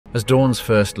As dawn's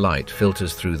first light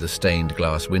filters through the stained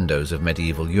glass windows of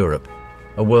medieval Europe,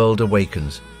 a world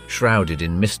awakens, shrouded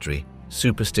in mystery,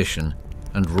 superstition,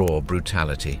 and raw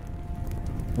brutality.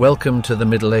 Welcome to the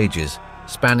Middle Ages,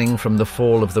 spanning from the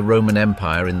fall of the Roman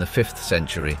Empire in the 5th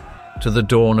century to the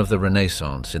dawn of the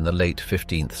Renaissance in the late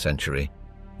 15th century.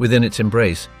 Within its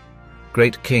embrace,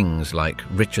 great kings like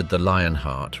Richard the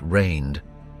Lionheart reigned,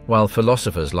 while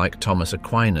philosophers like Thomas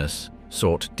Aquinas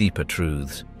sought deeper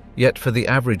truths. Yet for the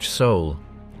average soul,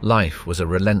 life was a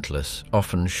relentless,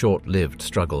 often short-lived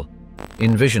struggle.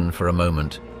 Envision for a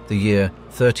moment the year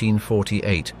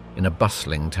 1348 in a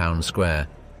bustling town square.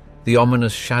 The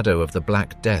ominous shadow of the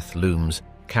Black Death looms,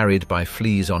 carried by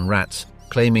fleas on rats,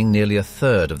 claiming nearly a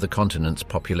third of the continent's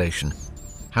population.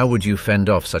 How would you fend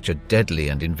off such a deadly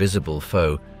and invisible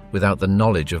foe without the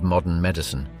knowledge of modern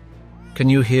medicine? Can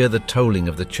you hear the tolling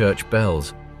of the church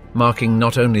bells, marking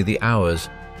not only the hours,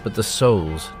 but the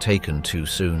souls taken too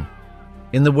soon?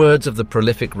 In the words of the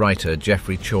prolific writer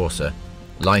Geoffrey Chaucer,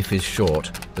 "Life is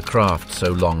short, the craft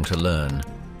so long to learn."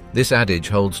 This adage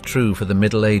holds true for the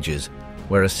Middle Ages,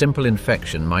 where a simple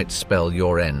infection might spell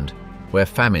your end, where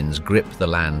famines grip the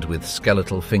land with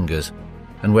skeletal fingers,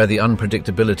 and where the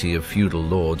unpredictability of feudal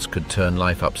lords could turn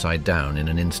life upside down in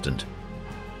an instant.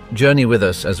 Journey with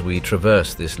us as we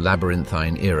traverse this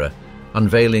labyrinthine era,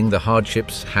 unveiling the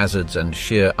hardships, hazards, and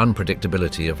sheer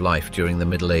unpredictability of life during the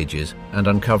Middle Ages, and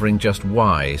uncovering just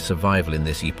why survival in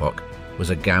this epoch was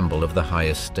a gamble of the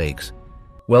highest stakes.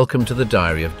 Welcome to the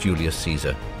Diary of Julius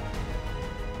Caesar.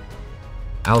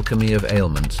 Alchemy of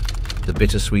ailments, the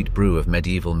bittersweet brew of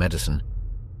medieval medicine.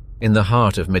 In the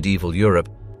heart of medieval Europe,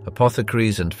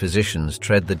 apothecaries and physicians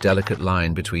tread the delicate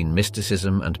line between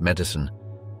mysticism and medicine.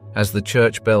 As the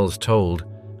church bells tolled,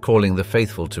 calling the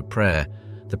faithful to prayer,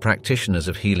 the practitioners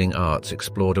of healing arts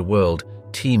explored a world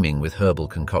teeming with herbal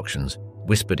concoctions,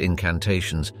 whispered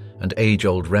incantations, and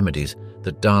age-old remedies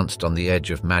that danced on the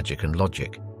edge of magic and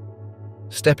logic.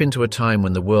 Step into a time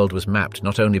when the world was mapped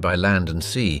not only by land and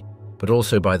sea, but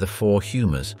also by the 4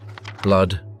 humours: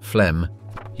 blood, phlegm,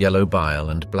 yellow bile,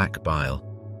 and black bile.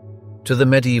 To the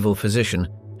medieval physician,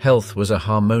 health was a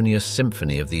harmonious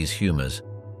symphony of these humours,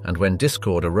 and when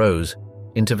discord arose,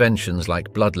 interventions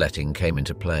like bloodletting came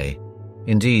into play.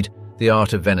 Indeed, the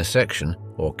art of venesection,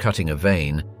 or cutting a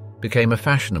vein, became a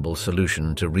fashionable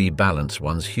solution to rebalance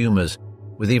one's humours,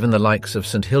 with even the likes of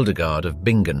St. Hildegard of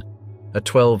Bingen, a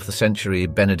 12th century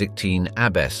Benedictine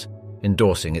abbess,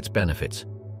 endorsing its benefits.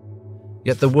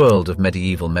 Yet the world of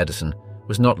medieval medicine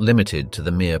was not limited to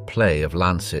the mere play of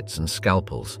lancets and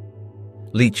scalpels.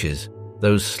 Leeches,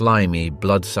 those slimy,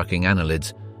 blood-sucking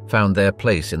annelids, found their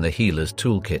place in the healer's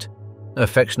toolkit.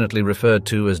 Affectionately referred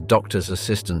to as doctor's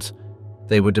assistants,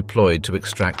 they were deployed to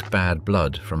extract bad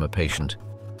blood from a patient,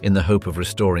 in the hope of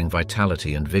restoring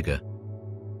vitality and vigor.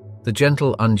 The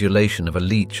gentle undulation of a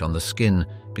leech on the skin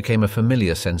became a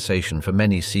familiar sensation for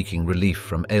many seeking relief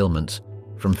from ailments,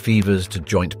 from fevers to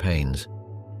joint pains.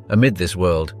 Amid this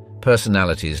world,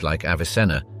 personalities like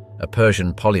Avicenna, a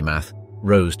Persian polymath,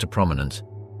 rose to prominence.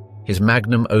 His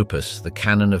magnum opus, the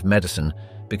Canon of Medicine,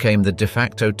 became the de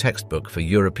facto textbook for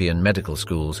European medical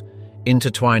schools,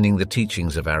 intertwining the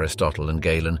teachings of Aristotle and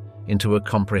Galen into a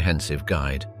comprehensive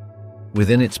guide.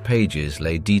 Within its pages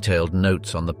lay detailed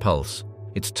notes on the pulse,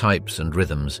 its types and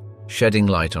rhythms, shedding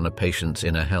light on a patient's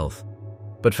inner health.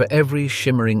 But for every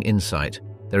shimmering insight,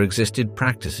 there existed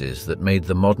practices that made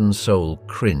the modern soul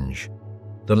cringe.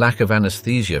 The lack of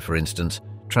anesthesia, for instance,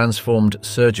 transformed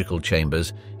surgical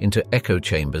chambers into echo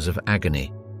chambers of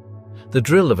agony. The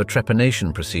drill of a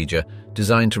trepanation procedure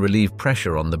designed to relieve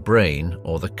pressure on the brain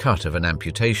or the cut of an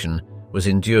amputation was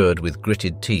endured with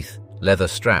gritted teeth, leather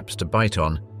straps to bite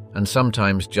on, and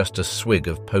sometimes just a swig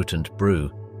of potent brew.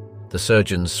 The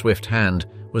surgeon's swift hand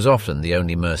was often the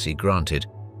only mercy granted.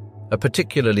 A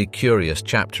particularly curious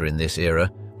chapter in this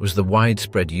era was the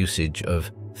widespread usage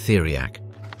of theriac.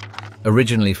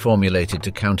 Originally formulated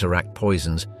to counteract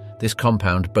poisons, this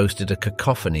compound boasted a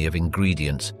cacophony of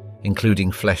ingredients,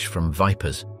 including flesh from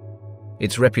vipers.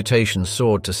 Its reputation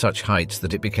soared to such heights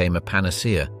that it became a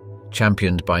panacea,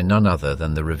 championed by none other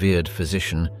than the revered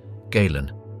physician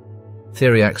Galen.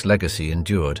 Theriac's legacy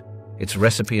endured, its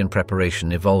recipe and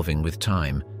preparation evolving with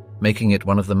time, making it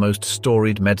one of the most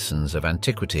storied medicines of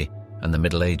antiquity and the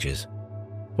Middle Ages.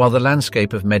 While the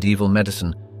landscape of medieval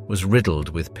medicine was riddled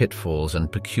with pitfalls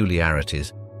and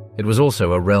peculiarities, it was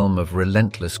also a realm of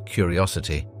relentless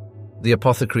curiosity. The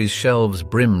apothecary's shelves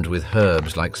brimmed with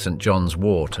herbs like St. John's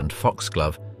wort and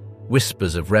foxglove,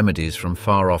 whispers of remedies from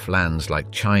far-off lands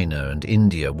like China and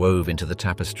India wove into the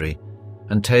tapestry,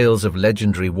 and tales of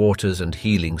legendary waters and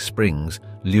healing springs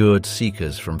lured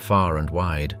seekers from far and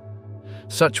wide.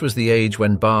 Such was the age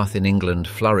when Bath in England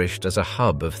flourished as a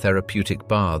hub of therapeutic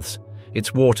baths,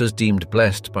 its waters deemed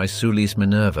blessed by Sulis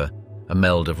Minerva, a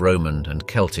meld of Roman and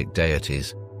Celtic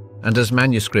deities. And as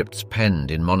manuscripts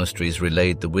penned in monasteries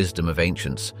relayed the wisdom of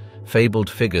ancients, fabled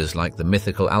figures like the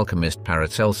mythical alchemist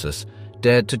Paracelsus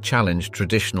dared to challenge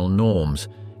traditional norms,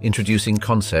 introducing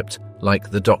concepts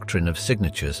like the doctrine of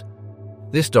signatures.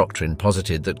 This doctrine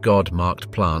posited that God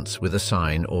marked plants with a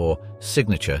sign or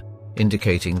signature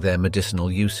indicating their medicinal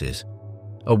uses.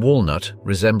 A walnut,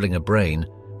 resembling a brain,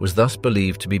 was thus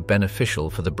believed to be beneficial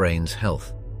for the brain's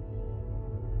health.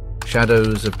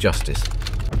 Shadows of justice,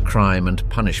 crime and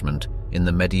punishment in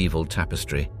the medieval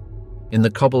tapestry. In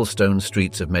the cobblestone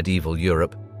streets of medieval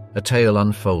Europe, a tale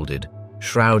unfolded,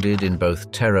 shrouded in both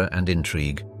terror and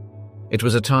intrigue. It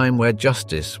was a time where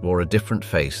justice wore a different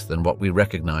face than what we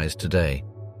recognize today.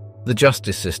 The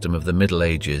justice system of the Middle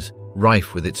Ages,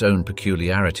 rife with its own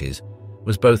peculiarities,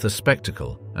 was both a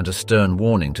spectacle and a stern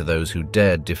warning to those who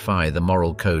dared defy the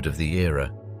moral code of the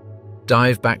era.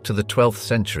 Dive back to the 12th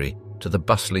century, to the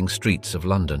bustling streets of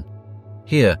London.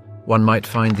 Here, one might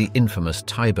find the infamous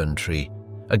Tyburn tree,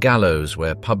 a gallows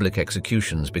where public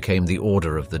executions became the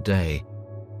order of the day.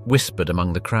 Whispered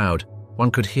among the crowd,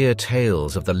 one could hear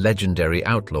tales of the legendary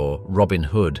outlaw Robin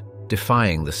Hood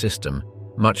defying the system,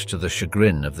 much to the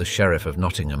chagrin of the Sheriff of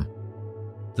Nottingham.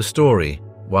 The story,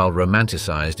 while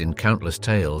romanticized in countless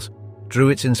tales, drew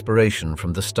its inspiration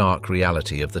from the stark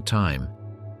reality of the time.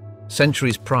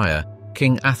 Centuries prior,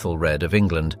 King Athelred of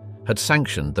England had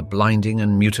sanctioned the blinding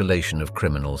and mutilation of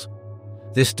criminals.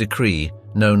 This decree,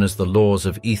 known as the Laws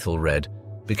of Ethelred,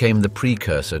 became the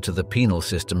precursor to the penal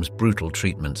system's brutal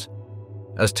treatments.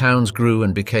 As towns grew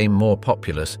and became more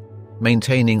populous,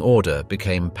 maintaining order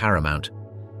became paramount.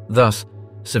 Thus,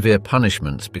 severe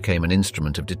punishments became an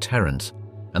instrument of deterrence,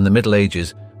 and the Middle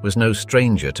Ages was no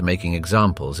stranger to making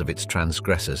examples of its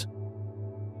transgressors.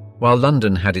 While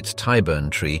London had its Tyburn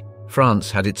tree,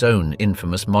 France had its own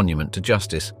infamous monument to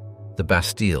justice, the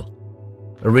Bastille.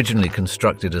 Originally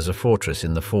constructed as a fortress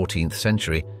in the 14th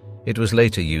century, it was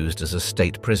later used as a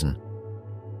state prison.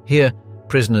 Here,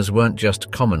 prisoners weren't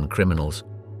just common criminals.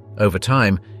 Over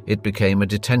time, it became a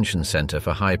detention centre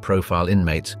for high-profile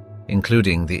inmates,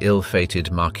 including the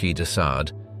ill-fated Marquis de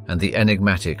Sade and the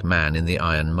enigmatic Man in the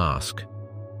Iron Mask.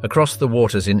 Across the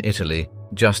waters in Italy,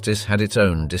 justice had its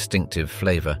own distinctive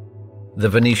flavour. The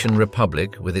Venetian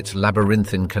Republic, with its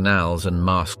labyrinthine canals and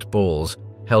masked balls,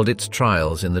 held its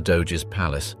trials in the Doge's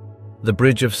palace. The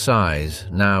Bridge of Sighs,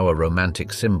 now a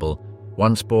romantic symbol,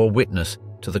 once bore witness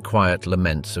to the quiet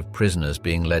laments of prisoners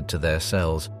being led to their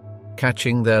cells,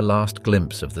 catching their last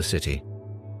glimpse of the city.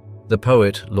 The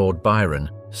poet Lord Byron,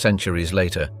 centuries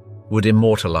later, would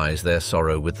immortalize their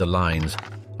sorrow with the lines,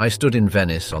 "I stood in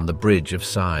Venice on the Bridge of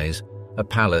Sighs, a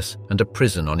palace and a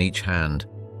prison on each hand."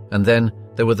 And then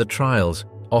there were the trials,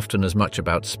 often as much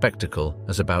about spectacle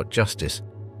as about justice.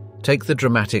 Take the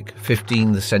dramatic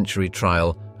 15th century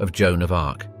trial of Joan of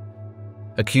Arc.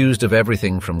 Accused of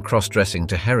everything from cross-dressing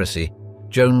to heresy,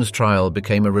 Joan's trial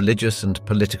became a religious and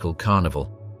political carnival.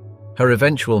 Her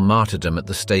eventual martyrdom at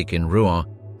the stake in Rouen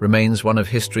remains one of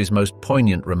history's most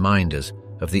poignant reminders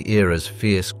of the era's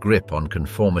fierce grip on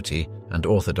conformity and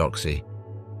orthodoxy.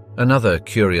 Another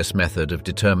curious method of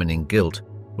determining guilt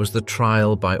was the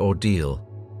trial by ordeal.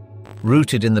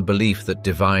 Rooted in the belief that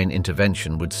divine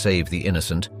intervention would save the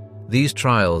innocent, these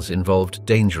trials involved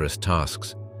dangerous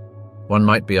tasks. One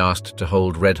might be asked to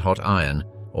hold red-hot iron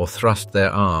or thrust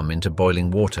their arm into boiling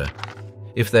water.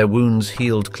 If their wounds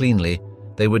healed cleanly,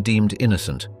 they were deemed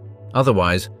innocent.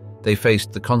 Otherwise, they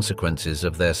faced the consequences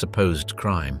of their supposed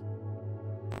crime.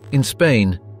 In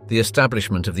Spain, the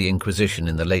establishment of the Inquisition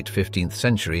in the late 15th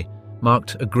century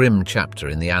marked a grim chapter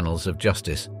in the annals of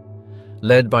justice.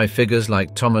 Led by figures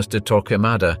like Thomas de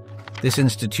Torquemada, this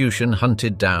institution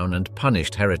hunted down and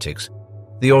punished heretics.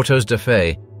 The autos de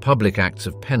fe, public acts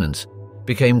of penance,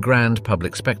 became grand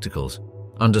public spectacles,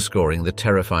 underscoring the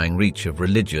terrifying reach of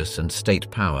religious and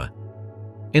state power.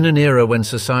 In an era when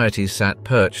society sat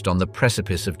perched on the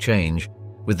precipice of change,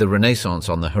 with the Renaissance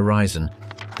on the horizon,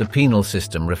 the penal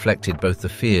system reflected both the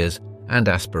fears and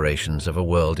aspirations of a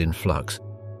world in flux.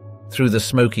 Through the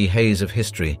smoky haze of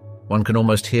history, one can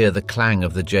almost hear the clang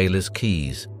of the jailer's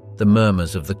keys, the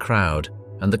murmurs of the crowd,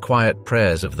 and the quiet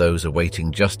prayers of those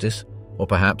awaiting justice, or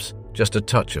perhaps just a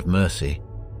touch of mercy.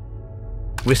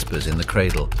 Whispers in the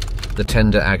cradle, the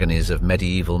tender agonies of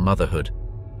medieval motherhood.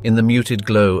 In the muted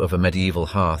glow of a medieval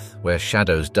hearth, where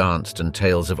shadows danced and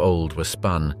tales of old were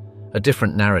spun, a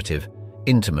different narrative,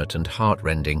 intimate and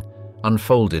heart-rending,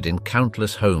 unfolded in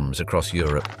countless homes across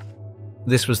Europe.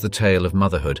 This was the tale of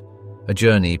motherhood, a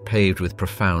journey paved with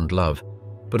profound love,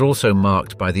 but also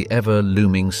marked by the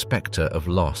ever-looming spectre of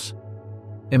loss.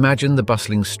 Imagine the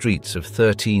bustling streets of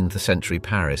 13th century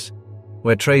Paris,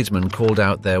 where tradesmen called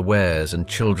out their wares and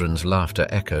children's laughter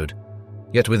echoed.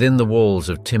 Yet within the walls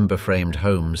of timber-framed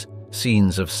homes,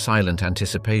 scenes of silent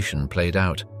anticipation played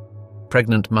out.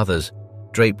 Pregnant mothers,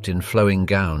 draped in flowing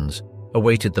gowns,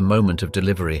 awaited the moment of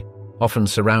delivery, often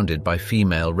surrounded by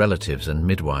female relatives and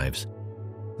midwives.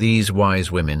 These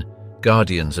wise women,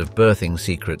 guardians of birthing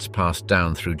secrets passed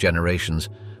down through generations,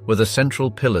 were the central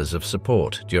pillars of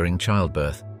support during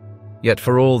childbirth. Yet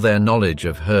for all their knowledge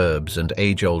of herbs and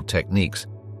age-old techniques,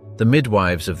 the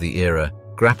midwives of the era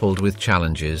grappled with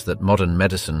challenges that modern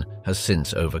medicine has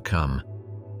since overcome.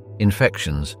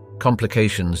 Infections,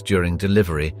 complications during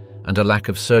delivery, and a lack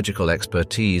of surgical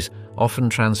expertise often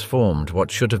transformed what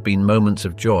should have been moments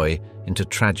of joy into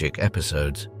tragic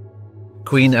episodes.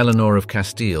 Queen Eleanor of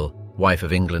Castile, wife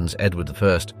of England's Edward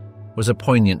I, was a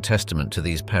poignant testament to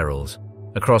these perils.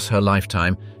 Across her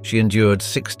lifetime, she endured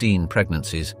 16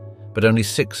 pregnancies, but only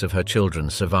 6 of her children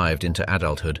survived into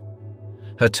adulthood.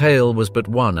 Her tale was but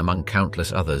one among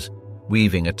countless others,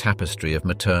 weaving a tapestry of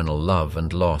maternal love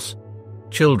and loss.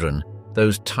 Children,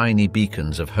 those tiny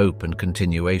beacons of hope and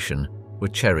continuation, were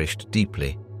cherished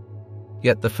deeply.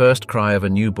 Yet the first cry of a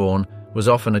newborn was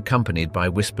often accompanied by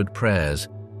whispered prayers,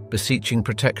 beseeching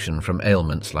protection from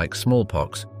ailments like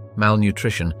smallpox,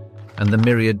 malnutrition, and the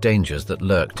myriad dangers that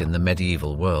lurked in the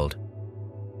medieval world.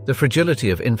 The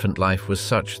fragility of infant life was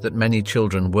such that many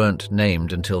children weren't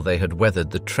named until they had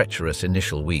weathered the treacherous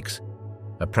initial weeks,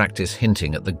 a practice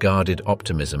hinting at the guarded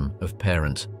optimism of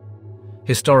parents.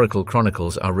 Historical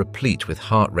chronicles are replete with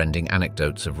heart-rending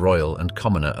anecdotes of royal and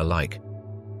commoner alike.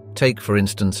 Take, for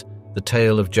instance, the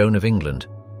tale of Joan of England,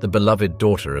 the beloved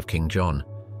daughter of King John.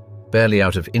 Barely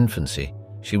out of infancy,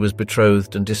 she was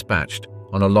betrothed and dispatched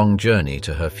on a long journey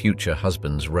to her future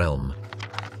husband's realm.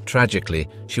 Tragically,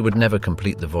 she would never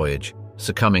complete the voyage,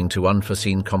 succumbing to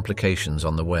unforeseen complications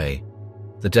on the way.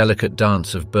 The delicate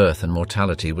dance of birth and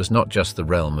mortality was not just the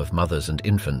realm of mothers and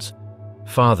infants.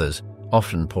 Fathers,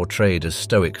 often portrayed as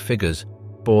stoic figures,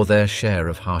 bore their share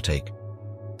of heartache.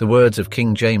 The words of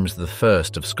King James I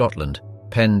of Scotland,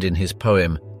 penned in his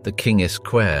poem The Kinges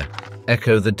Quair,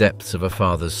 echo the depths of a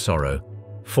father's sorrow.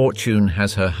 Fortune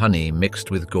has her honey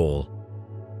mixed with gall.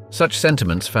 Such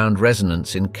sentiments found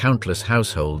resonance in countless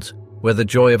households, where the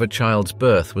joy of a child's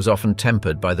birth was often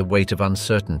tempered by the weight of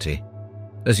uncertainty.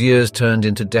 As years turned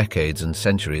into decades and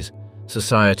centuries,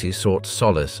 society sought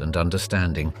solace and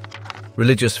understanding.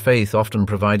 Religious faith often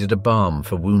provided a balm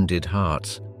for wounded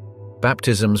hearts.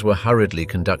 Baptisms were hurriedly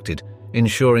conducted,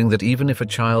 ensuring that even if a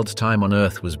child's time on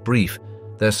earth was brief,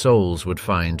 their souls would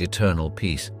find eternal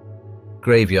peace.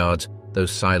 Graveyards,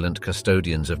 those silent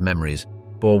custodians of memories,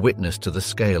 bore witness to the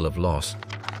scale of loss.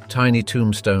 Tiny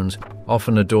tombstones,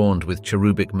 often adorned with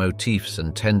cherubic motifs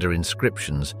and tender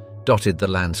inscriptions, dotted the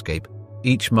landscape,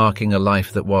 each marking a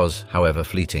life that was, however,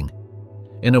 fleeting.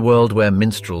 In a world where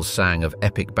minstrels sang of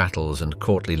epic battles and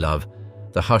courtly love,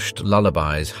 the hushed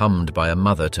lullabies hummed by a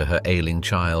mother to her ailing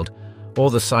child,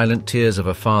 or the silent tears of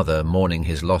a father mourning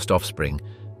his lost offspring,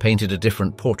 painted a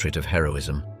different portrait of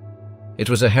heroism.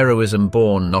 It was a heroism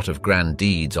born not of grand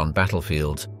deeds on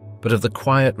battlefields, but of the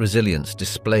quiet resilience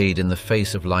displayed in the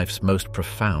face of life's most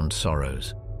profound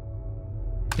sorrows.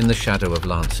 In the shadow of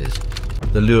lances,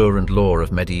 the lure and lore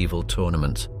of medieval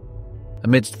tournaments.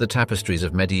 Amidst the tapestries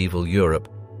of medieval Europe,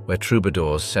 where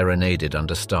troubadours serenaded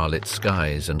under starlit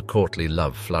skies and courtly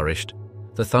love flourished,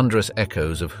 the thunderous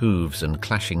echoes of hooves and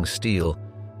clashing steel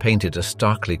painted a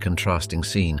starkly contrasting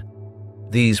scene.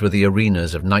 These were the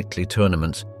arenas of knightly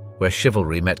tournaments, where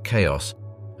chivalry met chaos,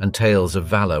 and tales of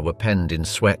valor were penned in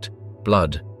sweat,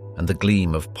 blood, and the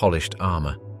gleam of polished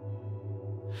armor.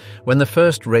 When the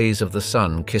first rays of the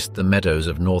sun kissed the meadows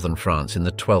of northern France in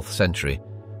the 12th century,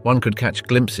 one could catch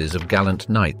glimpses of gallant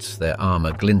knights, their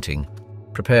armor glinting,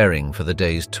 preparing for the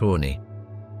day's tourney.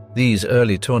 These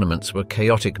early tournaments were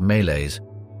chaotic melees,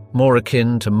 more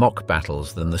akin to mock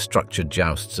battles than the structured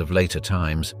jousts of later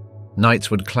times.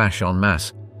 Knights would clash en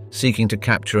masse, seeking to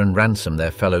capture and ransom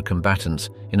their fellow combatants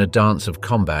in a dance of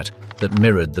combat that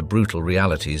mirrored the brutal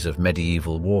realities of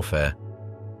medieval warfare.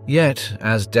 Yet,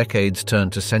 as decades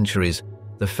turned to centuries,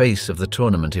 the face of the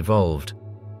tournament evolved.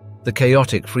 The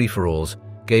chaotic free-for-alls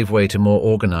gave way to more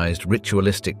organized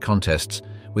ritualistic contests,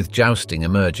 with jousting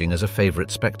emerging as a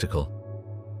favorite spectacle.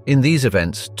 In these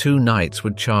events, 2 knights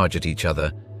would charge at each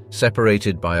other,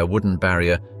 separated by a wooden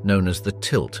barrier known as the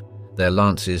tilt, their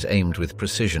lances aimed with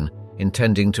precision,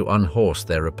 intending to unhorse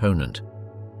their opponent.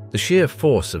 The sheer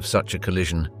force of such a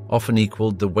collision often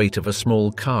equaled the weight of a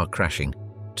small car crashing,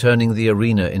 turning the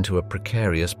arena into a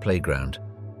precarious playground.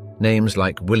 Names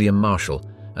like William Marshall,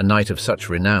 a knight of such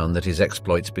renown that his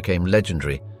exploits became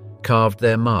legendary, carved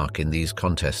their mark in these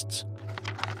contests.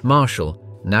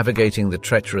 Marshall, navigating the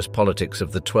treacherous politics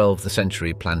of the 12th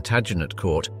century Plantagenet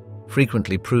court,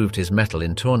 frequently proved his mettle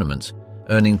in tournaments,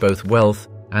 earning both wealth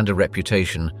and a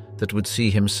reputation that would see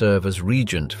him serve as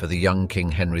regent for the young King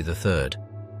Henry III.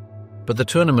 But the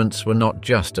tournaments were not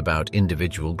just about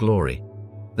individual glory.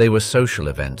 They were social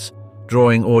events,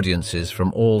 drawing audiences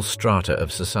from all strata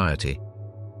of society.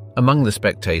 Among the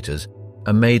spectators,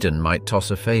 a maiden might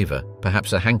toss a favor,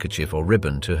 perhaps a handkerchief or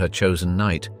ribbon, to her chosen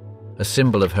knight, a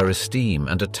symbol of her esteem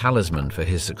and a talisman for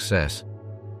his success.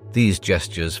 These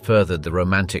gestures furthered the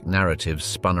romantic narratives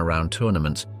spun around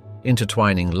tournaments,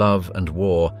 intertwining love and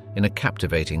war in a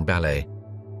captivating ballet.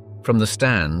 From the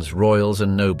stands, royals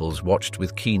and nobles watched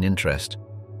with keen interest.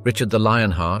 Richard the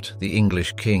Lionheart, the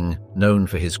English king, known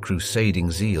for his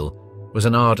crusading zeal, was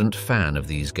an ardent fan of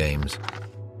these games.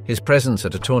 His presence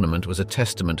at a tournament was a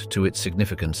testament to its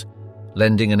significance,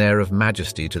 lending an air of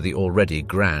majesty to the already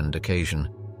grand occasion.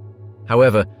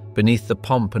 However, beneath the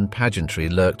pomp and pageantry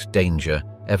lurked danger,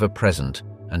 ever present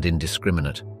and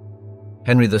indiscriminate.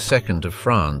 Henry II of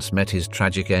France met his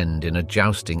tragic end in a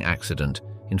jousting accident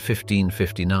in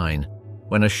 1559,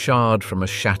 when a shard from a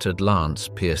shattered lance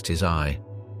pierced his eye.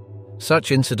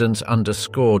 Such incidents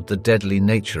underscored the deadly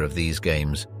nature of these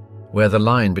games, where the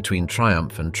line between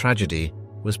triumph and tragedy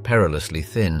was perilously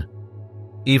thin.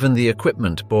 Even the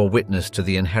equipment bore witness to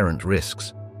the inherent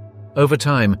risks. Over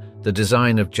time, the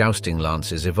design of jousting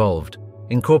lances evolved,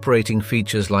 incorporating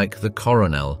features like the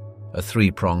coronel, a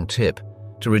three-pronged tip,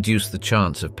 to reduce the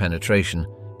chance of penetration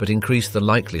but increase the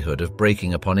likelihood of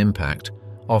breaking upon impact,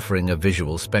 offering a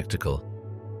visual spectacle.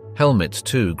 Helmets,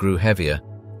 too, grew heavier,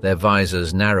 their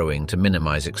visors narrowing to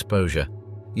minimize exposure.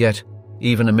 Yet,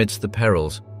 even amidst the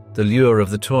perils, the lure of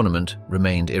the tournament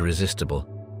remained irresistible.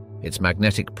 Its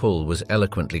magnetic pull was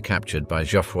eloquently captured by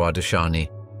Geoffroy de Charny,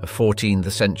 a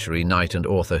 14th century knight and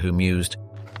author who mused,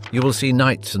 "You will see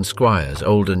knights and squires,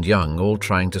 old and young, all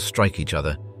trying to strike each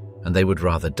other, and they would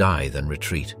rather die than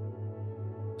retreat."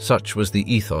 Such was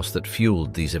the ethos that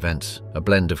fueled these events, a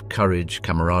blend of courage,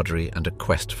 camaraderie, and a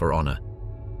quest for honor.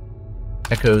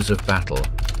 Echoes of battle,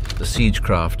 the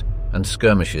siegecraft and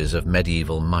skirmishes of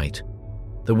medieval might.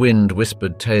 The wind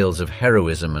whispered tales of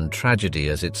heroism and tragedy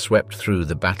as it swept through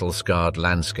the battle-scarred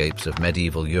landscapes of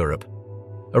medieval Europe,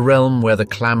 a realm where the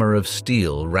clamor of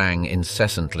steel rang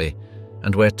incessantly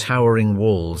and where towering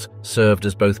walls served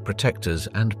as both protectors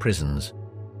and prisons.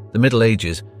 The Middle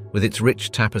Ages, with its rich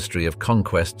tapestry of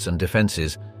conquests and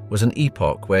defenses, was an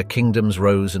epoch where kingdoms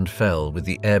rose and fell with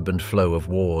the ebb and flow of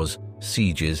wars,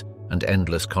 sieges, and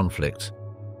endless conflicts.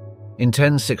 In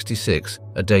 1066,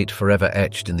 a date forever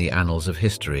etched in the annals of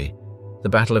history, the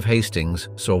Battle of Hastings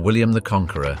saw William the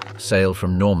Conqueror sail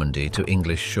from Normandy to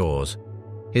English shores.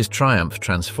 His triumph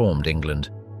transformed England,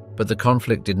 but the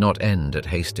conflict did not end at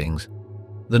Hastings.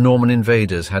 The Norman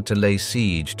invaders had to lay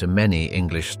siege to many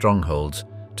English strongholds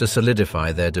to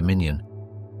solidify their dominion.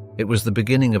 It was the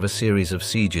beginning of a series of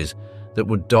sieges that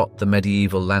would dot the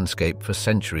medieval landscape for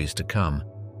centuries to come.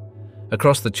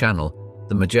 Across the Channel,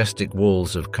 the majestic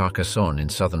walls of Carcassonne in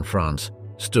southern France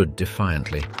stood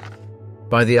defiantly.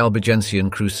 By the Albigensian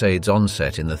Crusades'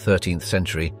 onset in the 13th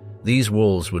century, these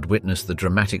walls would witness the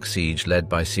dramatic siege led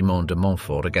by Simon de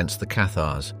Montfort against the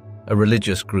Cathars, a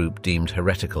religious group deemed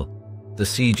heretical. The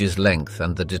siege's length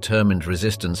and the determined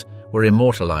resistance were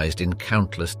immortalized in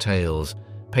countless tales,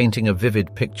 painting a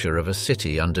vivid picture of a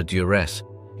city under duress,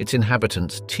 its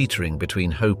inhabitants teetering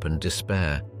between hope and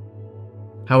despair.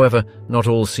 However, not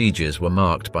all sieges were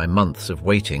marked by months of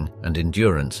waiting and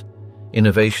endurance.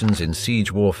 Innovations in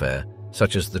siege warfare,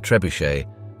 such as the trebuchet,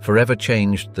 forever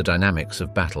changed the dynamics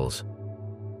of battles.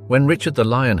 When Richard the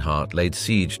Lionheart laid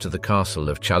siege to the castle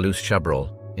of Chalus-Chabrol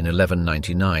in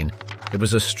 1199, it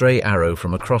was a stray arrow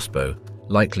from a crossbow,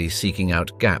 likely seeking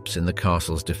out gaps in the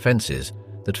castle's defenses,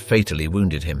 that fatally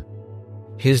wounded him.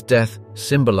 His death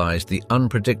symbolized the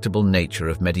unpredictable nature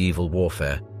of medieval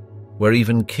warfare, where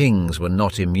even kings were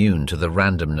not immune to the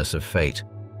randomness of fate.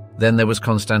 Then there was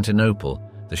Constantinople,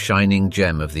 the shining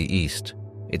gem of the East.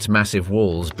 Its massive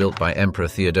walls, built by Emperor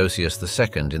Theodosius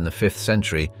II in the 5th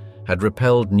century, had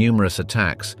repelled numerous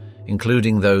attacks,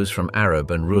 including those from Arab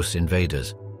and Rus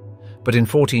invaders. But in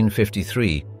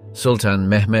 1453, Sultan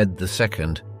Mehmed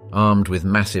II, armed with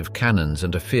massive cannons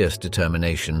and a fierce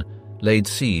determination, laid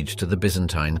siege to the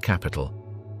Byzantine capital.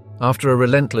 After a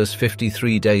relentless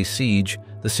 53-day siege,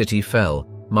 the city fell,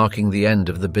 marking the end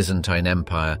of the Byzantine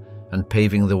Empire and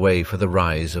paving the way for the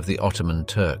rise of the Ottoman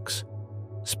Turks.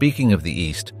 Speaking of the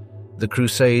East, The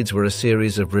Crusades were a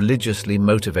series of religiously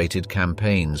motivated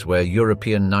campaigns where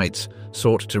European knights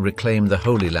sought to reclaim the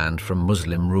Holy Land from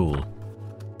Muslim rule.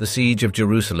 The siege of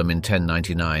Jerusalem in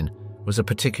 1099 was a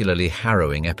particularly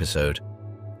harrowing episode.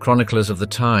 Chroniclers of the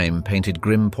time painted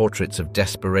grim portraits of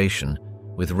desperation,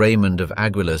 with Raymond of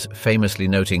Aguilar's famously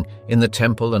noting, "In the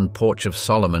temple and porch of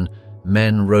Solomon,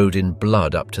 men rode in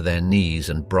blood up to their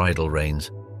knees and bridle reins."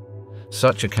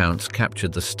 Such accounts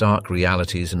captured the stark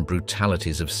realities and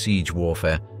brutalities of siege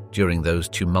warfare during those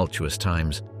tumultuous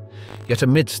times. Yet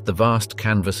amidst the vast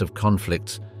canvas of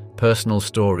conflicts, personal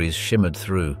stories shimmered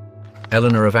through.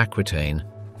 Eleanor of Aquitaine,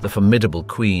 the formidable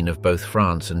queen of both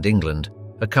France and England,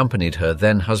 accompanied her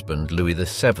then-husband Louis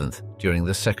VII during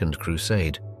the Second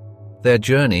Crusade. Their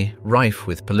journey, rife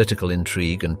with political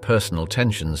intrigue and personal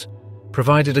tensions,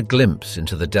 provided a glimpse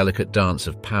into the delicate dance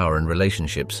of power and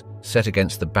relationships set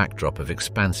against the backdrop of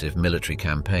expansive military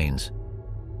campaigns.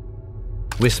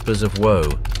 Whispers of woe,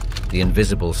 the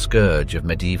invisible scourge of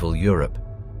medieval Europe.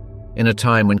 In a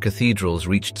time when cathedrals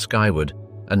reached skyward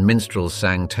and minstrels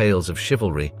sang tales of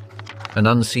chivalry, an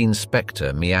unseen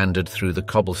spectre meandered through the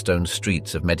cobblestone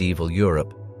streets of medieval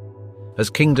Europe. As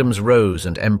kingdoms rose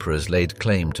and emperors laid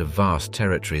claim to vast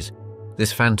territories,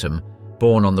 this phantom,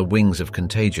 born on the wings of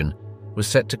contagion, was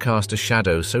set to cast a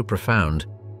shadow so profound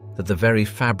that the very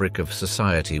fabric of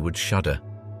society would shudder.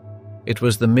 It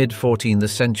was the mid-14th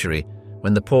century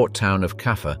when the port town of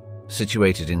Kaffa,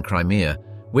 situated in Crimea,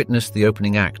 witnessed the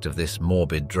opening act of this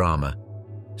morbid drama.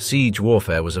 Siege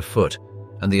warfare was afoot,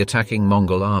 and the attacking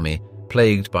Mongol army,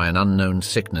 plagued by an unknown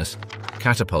sickness,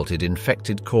 catapulted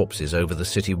infected corpses over the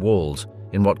city walls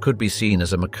in what could be seen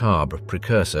as a macabre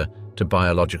precursor to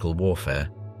biological warfare.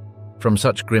 From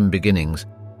such grim beginnings,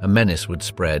 a menace would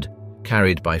spread,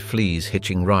 carried by fleas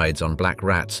hitching rides on black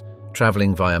rats,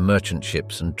 traveling via merchant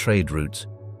ships and trade routes.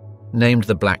 Named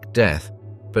the Black Death,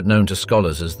 but known to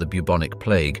scholars as the bubonic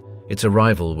plague, its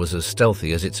arrival was as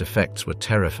stealthy as its effects were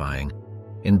terrifying.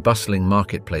 In bustling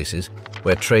marketplaces,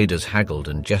 where traders haggled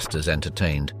and jesters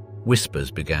entertained, whispers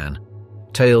began.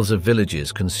 Tales of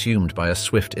villages consumed by a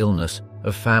swift illness,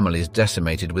 of families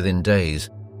decimated within days,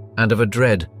 and of a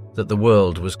dread that the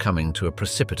world was coming to a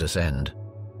precipitous end.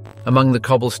 Among the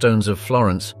cobblestones of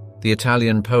Florence, the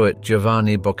Italian poet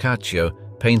Giovanni Boccaccio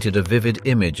painted a vivid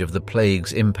image of the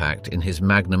plague's impact in his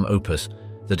magnum opus,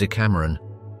 the Decameron.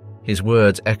 His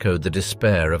words echoed the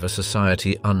despair of a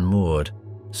society unmoored.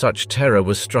 Such terror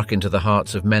was struck into the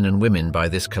hearts of men and women by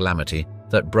this calamity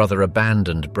that brother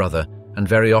abandoned brother, and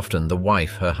very often the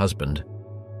wife her husband.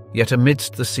 Yet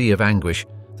amidst the sea of anguish,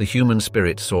 the human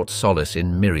spirit sought solace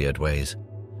in myriad ways.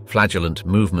 Flagellant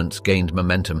movements gained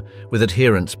momentum, with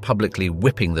adherents publicly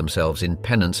whipping themselves in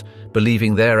penance,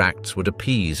 believing their acts would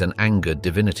appease an angered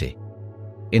divinity.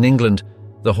 In England,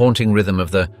 the haunting rhythm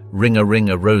of the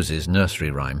 "Ring-a-ring-a-roses"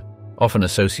 nursery rhyme, often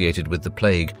associated with the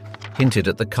plague, hinted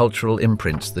at the cultural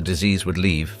imprints the disease would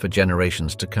leave for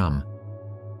generations to come.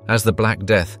 As the Black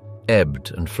Death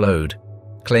ebbed and flowed,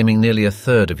 claiming nearly a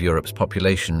third of Europe's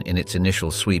population in its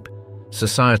initial sweep,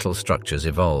 societal structures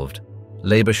evolved.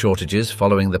 Labor shortages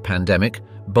following the pandemic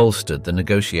bolstered the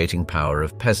negotiating power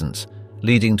of peasants,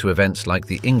 leading to events like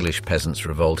the English Peasants'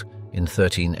 Revolt in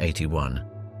 1381.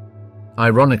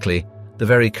 Ironically, the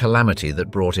very calamity that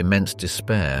brought immense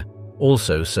despair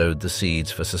also sowed the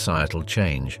seeds for societal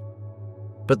change.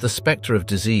 But the spectre of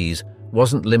disease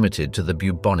wasn't limited to the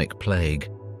bubonic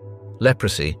plague.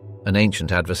 Leprosy, an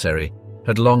ancient adversary,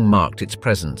 had long marked its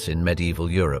presence in medieval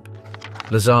Europe.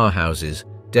 Lazar houses,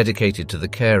 dedicated to the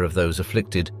care of those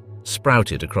afflicted,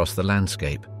 sprouted across the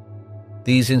landscape.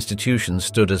 These institutions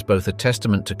stood as both a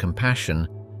testament to compassion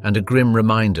and a grim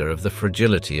reminder of the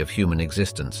fragility of human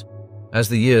existence. As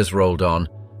the years rolled on,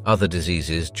 other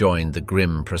diseases joined the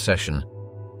grim procession.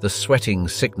 The sweating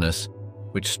sickness,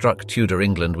 which struck Tudor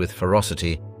England with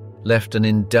ferocity, left an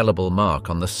indelible mark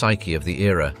on the psyche of the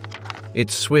era.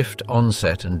 Its swift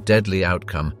onset and deadly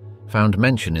outcome found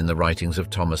mention in the writings of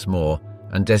Thomas More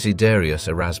and Desiderius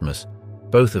Erasmus,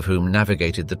 both of whom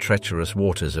navigated the treacherous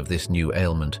waters of this new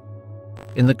ailment.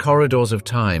 In the corridors of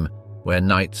time, where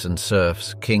knights and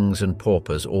serfs, kings and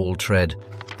paupers all tread,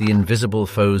 the invisible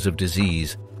foes of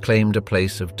disease claimed a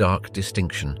place of dark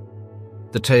distinction.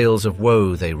 The tales of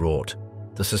woe they wrought,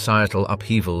 the societal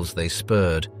upheavals they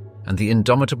spurred, and the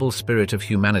indomitable spirit of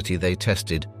humanity they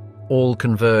tested, all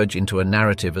converge into a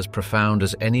narrative as profound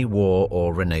as any war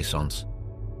or renaissance.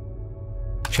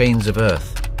 Chains of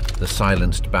Earth, the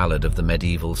silenced ballad of the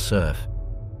medieval serf.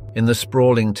 In the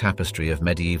sprawling tapestry of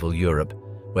medieval Europe,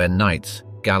 where knights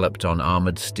galloped on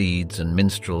armoured steeds and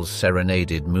minstrels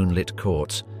serenaded moonlit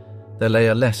courts, there lay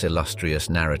a less illustrious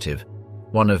narrative,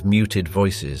 one of muted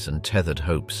voices and tethered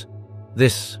hopes.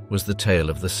 This was the tale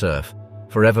of the serf,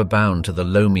 forever bound to the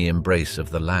loamy embrace of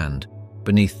the land,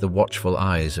 beneath the watchful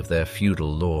eyes of their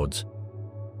feudal lords.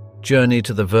 Journey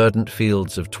to the verdant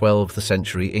fields of 12th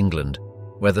century England,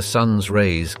 where the sun's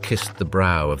rays kissed the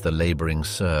brow of the labouring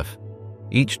serf.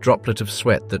 Each droplet of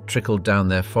sweat that trickled down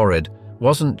their forehead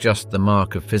wasn't just the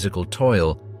mark of physical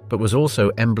toil, but was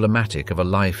also emblematic of a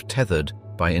life tethered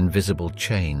by invisible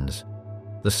chains.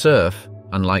 The serf,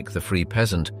 unlike the free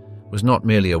peasant, was not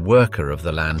merely a worker of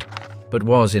the land, but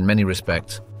was, in many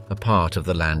respects, a part of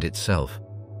the land itself.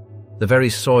 The very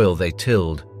soil they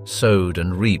tilled, sowed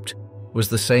and reaped was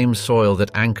the same soil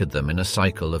that anchored them in a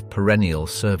cycle of perennial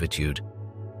servitude.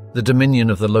 The dominion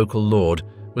of the local lord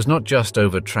was not just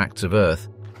over tracts of earth,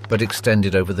 but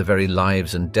extended over the very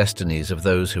lives and destinies of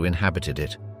those who inhabited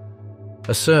it.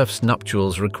 A serf's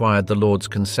nuptials required the lord's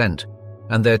consent,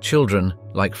 and their children,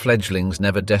 like fledglings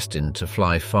never destined to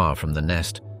fly far from the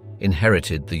nest,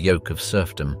 inherited the yoke of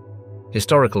serfdom.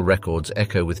 Historical records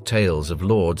echo with tales of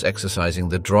lords exercising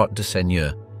the droit de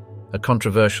seigneur, a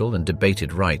controversial and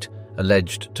debated right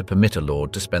alleged to permit a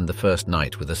lord to spend the first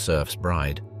night with a serf's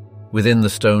bride. Within the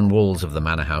stone walls of the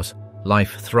manor house,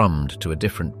 life thrummed to a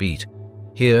different beat.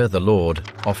 Here the lord,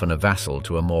 often a vassal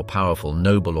to a more powerful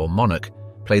noble or monarch,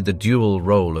 played the dual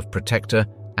role of protector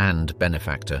and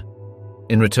benefactor.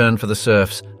 In return for the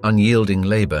serfs' unyielding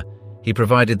labour, he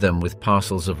provided them with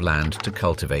parcels of land to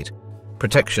cultivate,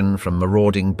 protection from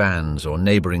marauding bands or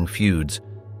neighbouring feuds,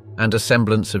 and a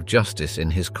semblance of justice in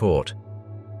his court.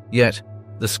 Yet,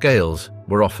 the scales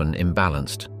were often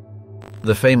imbalanced.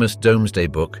 The famous Domesday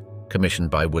Book, commissioned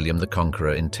by William the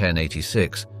Conqueror in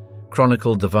 1086,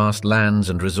 chronicled the vast lands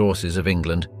and resources of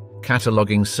England,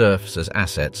 cataloguing serfs as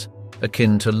assets,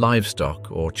 akin to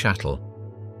livestock or chattel.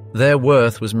 Their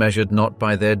worth was measured not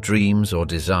by their dreams or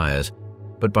desires,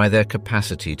 but by their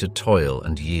capacity to toil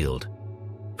and yield.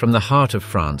 From the heart of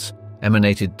France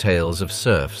emanated tales of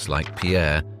serfs like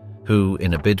Pierre, who,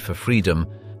 in a bid for freedom,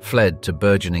 fled to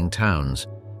burgeoning towns,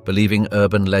 believing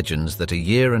urban legends that a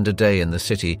year and a day in the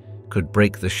city could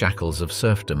break the shackles of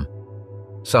serfdom.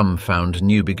 Some found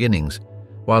new beginnings,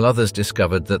 while others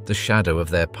discovered that the shadow of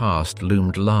their past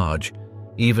loomed large,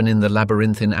 even in the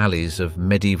labyrinthine alleys of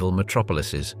medieval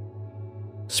metropolises.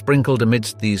 Sprinkled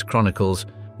amidst these chronicles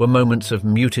were moments of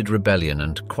muted rebellion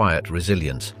and quiet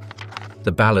resilience.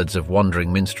 The ballads of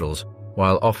wandering minstrels,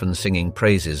 while often singing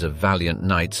praises of valiant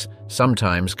knights,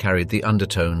 sometimes carried the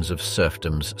undertones of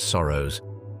serfdom's sorrows.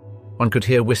 One could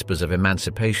hear whispers of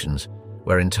emancipations,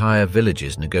 where entire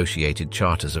villages negotiated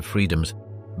charters of freedoms,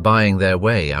 buying their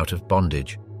way out of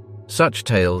bondage. Such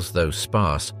tales, though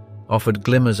sparse, offered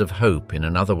glimmers of hope in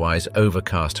an otherwise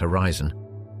overcast horizon.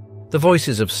 The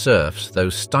voices of serfs, though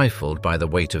stifled by the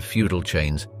weight of feudal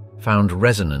chains, found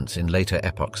resonance in later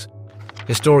epochs.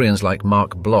 Historians like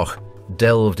Mark Bloch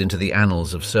delved into the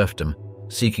annals of serfdom,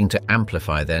 seeking to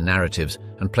amplify their narratives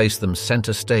and place them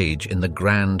center stage in the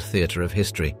grand theatre of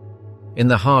history. In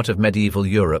the heart of medieval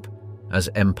Europe, as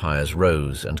empires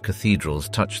rose and cathedrals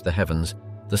touched the heavens,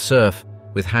 the serf,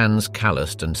 with hands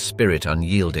calloused and spirit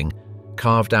unyielding,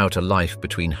 carved out a life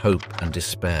between hope and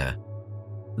despair.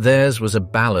 Theirs was a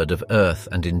ballad of earth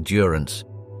and endurance,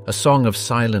 a song of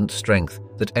silent strength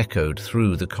that echoed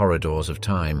through the corridors of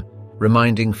time,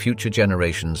 reminding future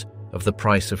generations of the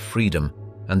price of freedom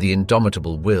and the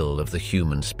indomitable will of the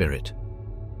human spirit.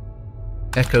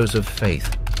 Echoes of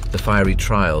faith, the fiery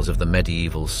trials of the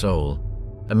medieval soul,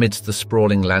 amidst the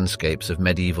sprawling landscapes of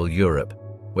medieval Europe,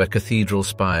 where cathedral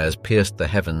spires pierced the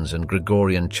heavens and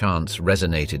Gregorian chants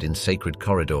resonated in sacred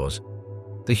corridors.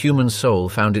 The human soul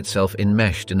found itself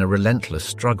enmeshed in a relentless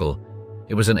struggle.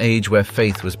 It was an age where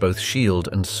faith was both shield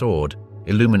and sword,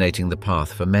 illuminating the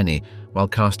path for many while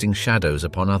casting shadows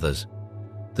upon others.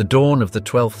 The dawn of the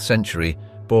 12th century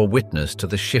bore witness to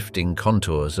the shifting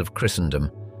contours of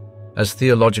Christendom. As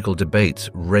theological debates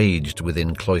raged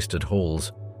within cloistered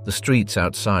halls, the streets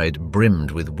outside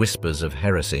brimmed with whispers of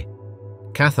heresy.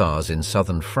 Cathars in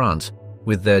southern France,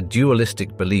 with their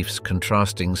dualistic beliefs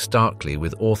contrasting starkly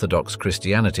with Orthodox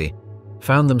Christianity,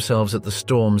 found themselves at the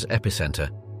storm's epicenter.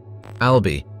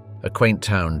 Albi, a quaint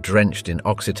town drenched in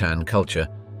Occitan culture,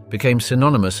 became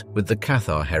synonymous with the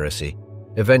Cathar heresy,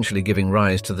 eventually giving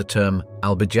rise to the term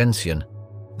Albigensian.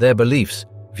 Their beliefs,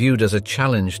 viewed as a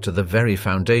challenge to the very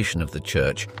foundation of the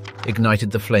Church,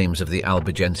 ignited the flames of the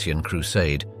Albigensian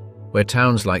Crusade, where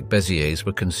towns like Béziers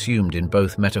were consumed in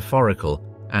both metaphorical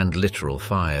and literal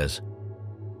fires.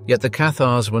 Yet the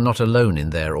Cathars were not alone in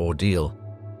their ordeal.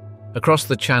 Across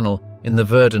the Channel, in the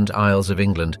verdant Isles of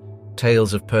England,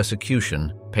 tales of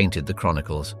persecution painted the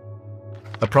chronicles.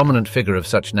 A prominent figure of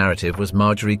such narrative was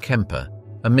Marjorie Kemper,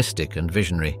 a mystic and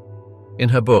visionary. In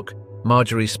her book,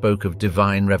 Marjorie spoke of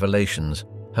divine revelations,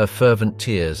 her fervent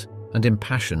tears, and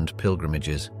impassioned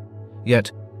pilgrimages.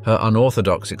 Yet, her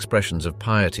unorthodox expressions of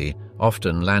piety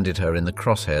often landed her in the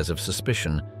crosshairs of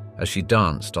suspicion as she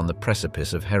danced on the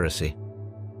precipice of heresy.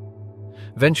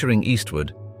 Venturing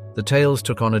eastward, the tales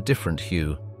took on a different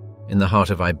hue. In the heart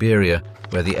of Iberia,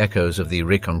 where the echoes of the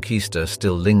Reconquista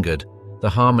still lingered, the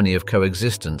harmony of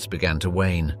coexistence began to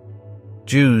wane.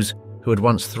 Jews, who had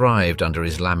once thrived under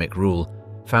Islamic rule,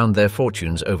 found their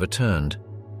fortunes overturned.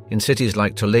 In cities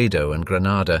like Toledo and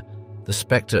Granada, the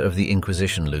spectre of the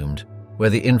Inquisition loomed, where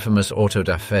the infamous auto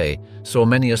da fe saw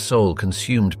many a soul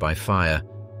consumed by fire,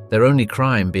 their only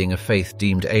crime being a faith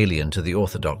deemed alien to the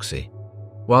orthodoxy.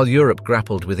 While Europe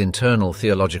grappled with internal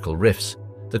theological rifts,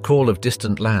 the call of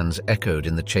distant lands echoed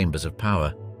in the chambers of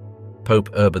power. Pope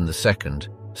Urban II,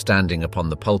 standing upon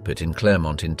the pulpit in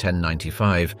Clermont in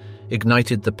 1095,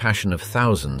 ignited the passion of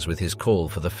thousands with his call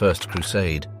for the First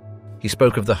Crusade. He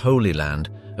spoke of the Holy Land,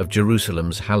 of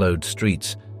Jerusalem's hallowed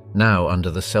streets, now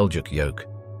under the Seljuk yoke.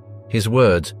 His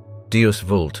words, Deus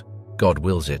vult, God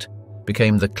wills it,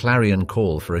 became the clarion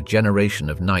call for a generation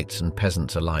of knights and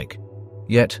peasants alike.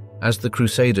 Yet, as the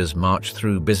Crusaders marched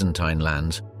through Byzantine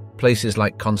lands, places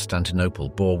like Constantinople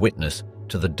bore witness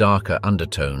to the darker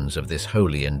undertones of this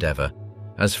holy endeavor,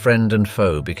 as friend and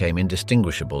foe became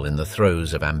indistinguishable in the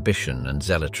throes of ambition and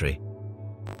zealotry.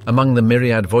 Among the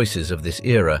myriad voices of this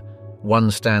era,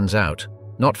 one stands out,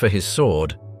 not for his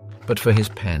sword, but for his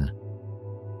pen.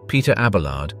 Peter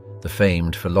Abelard, the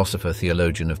famed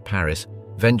philosopher-theologian of Paris,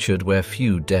 ventured where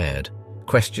few dared,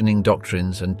 questioning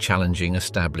doctrines and challenging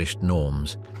established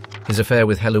norms. His affair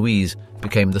with Heloise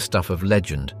became the stuff of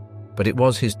legend, but it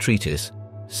was his treatise,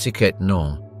 Sic et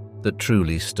Non, that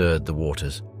truly stirred the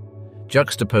waters.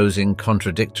 Juxtaposing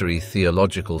contradictory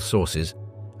theological sources,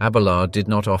 Abelard did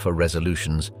not offer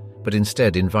resolutions, but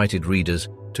instead invited readers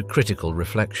to critical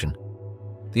reflection.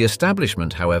 The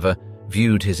establishment, however,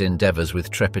 viewed his endeavors with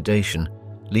trepidation,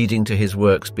 leading to his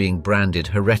works being branded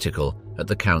heretical at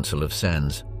the Council of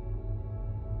Sens.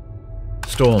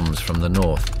 Storms from the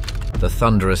north, the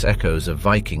thunderous echoes of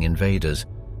Viking invaders,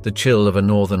 the chill of a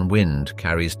northern wind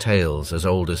carries tales as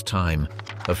old as time,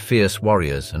 of fierce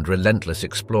warriors and relentless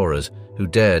explorers who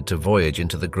dared to voyage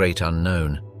into the great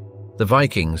unknown. The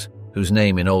Vikings, whose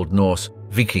name in Old Norse,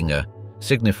 vikinga,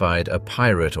 signified a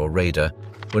pirate or raider,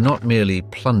 were not merely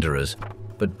plunderers,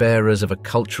 but bearers of a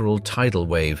cultural tidal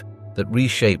wave that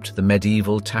reshaped the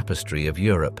medieval tapestry of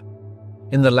Europe.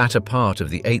 In the latter part of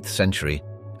the 8th century,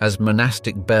 as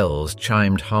monastic bells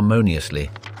chimed harmoniously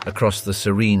across the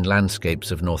serene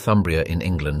landscapes of Northumbria in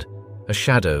England, a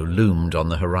shadow loomed on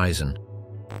the horizon.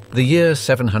 The year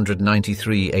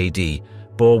 793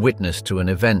 AD bore witness to an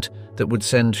event that would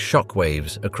send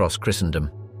shockwaves across Christendom.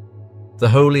 The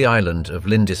holy island of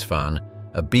Lindisfarne,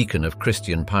 a beacon of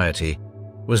Christian piety,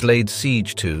 was laid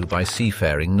siege to by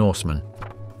seafaring Norsemen.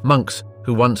 Monks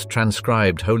who once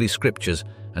transcribed holy scriptures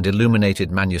and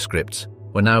illuminated manuscripts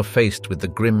were now faced with the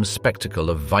grim spectacle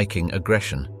of Viking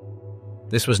aggression.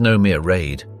 This was no mere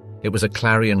raid, it was a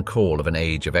clarion call of an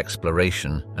age of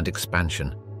exploration and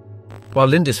expansion. While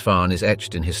Lindisfarne is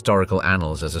etched in historical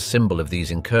annals as a symbol of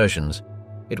these incursions,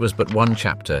 it was but one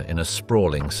chapter in a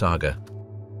sprawling saga.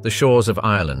 The shores of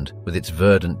Ireland, with its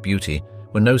verdant beauty,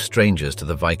 were no strangers to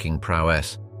the Viking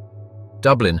prowess.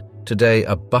 Dublin, today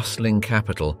a bustling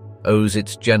capital, owes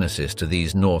its genesis to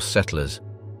these Norse settlers.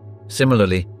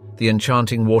 Similarly, the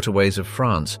enchanting waterways of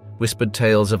France whispered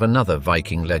tales of another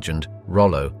Viking legend,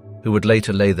 Rollo, who would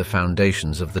later lay the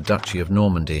foundations of the Duchy of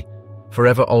Normandy,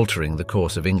 forever altering the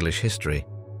course of English history.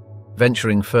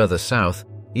 Venturing further south,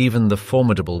 even the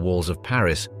formidable walls of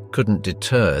Paris couldn't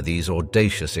deter these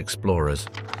audacious explorers.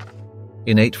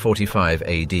 In 845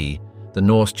 AD, the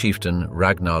Norse chieftain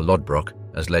Ragnar Lodbrok,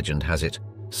 as legend has it,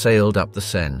 sailed up the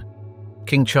Seine.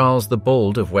 King Charles the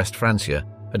Bald of West Francia,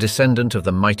 a descendant of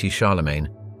the mighty Charlemagne,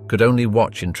 could only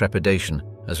watch in trepidation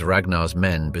as Ragnar's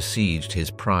men besieged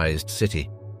his prized city.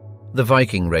 The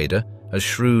Viking raider, as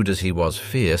shrewd as he was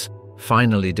fierce,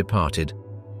 finally departed,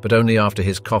 but only after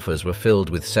his coffers were filled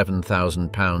with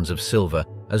 7,000 pounds of silver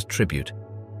as tribute.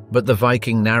 But the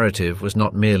Viking narrative was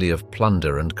not merely of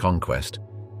plunder and conquest.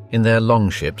 In their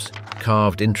longships,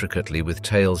 carved intricately with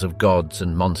tales of gods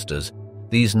and monsters,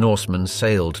 these Norsemen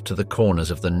sailed to the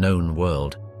corners of the known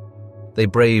world. They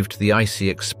braved the icy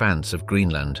expanse of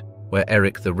Greenland, where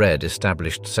Eric the Red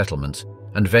established settlements,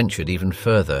 and ventured even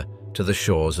further to the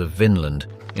shores of Vinland,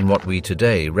 in what we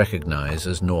today recognize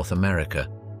as North America.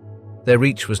 Their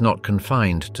reach was not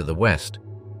confined to the west.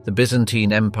 The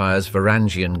Byzantine Empire's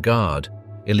Varangian Guard,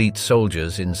 elite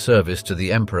soldiers in service to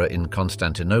the emperor in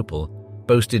Constantinople,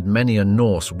 boasted many a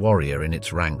Norse warrior in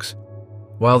its ranks.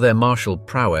 While their martial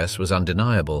prowess was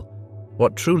undeniable,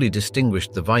 what truly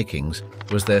distinguished the Vikings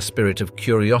was their spirit of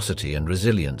curiosity and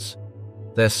resilience.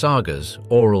 Their sagas,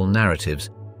 oral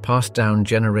narratives, passed down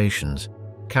generations,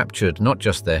 captured not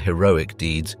just their heroic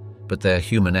deeds, but their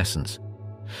human essence.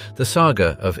 The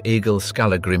saga of Egil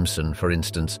Skallagrimsson, for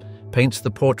instance, paints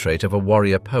the portrait of a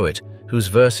warrior poet whose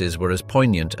verses were as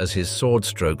poignant as his sword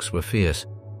strokes were fierce.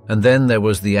 And then there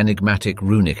was the enigmatic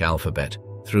runic alphabet,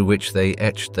 through which they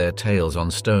etched their tales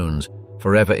on stones,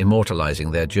 forever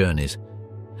immortalizing their journeys.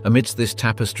 Amidst this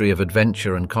tapestry of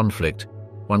adventure and conflict,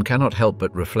 one cannot help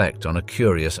but reflect on a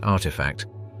curious artifact,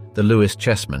 the Lewis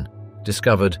chessmen,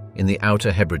 discovered in the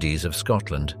Outer Hebrides of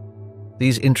Scotland.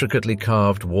 These intricately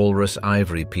carved walrus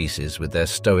ivory pieces with their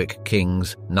stoic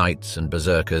kings, knights and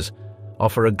berserkers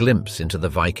offer a glimpse into the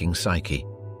Viking psyche.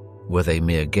 Were they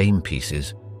mere game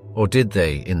pieces, or did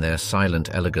they, in their silent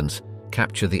elegance,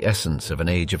 capture the essence of an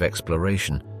age of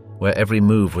exploration, where every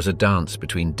move was a dance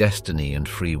between destiny and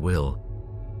free will?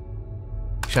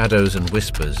 Shadows and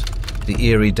whispers, the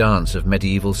eerie dance of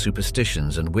medieval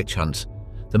superstitions and witch hunts,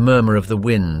 the murmur of the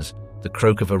winds, the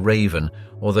croak of a raven,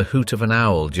 or the hoot of an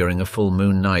owl during a full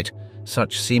moon night,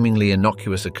 such seemingly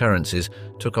innocuous occurrences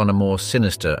took on a more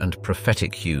sinister and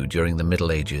prophetic hue during the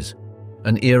Middle Ages.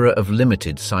 An era of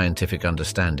limited scientific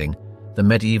understanding, the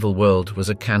medieval world was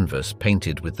a canvas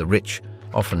painted with the rich,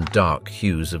 often dark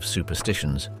hues of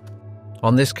superstitions.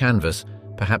 On this canvas,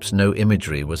 perhaps no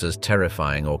imagery was as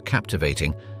terrifying or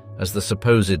captivating as the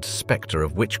supposed spectre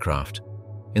of witchcraft.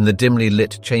 In the dimly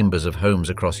lit chambers of homes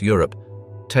across Europe,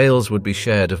 tales would be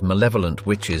shared of malevolent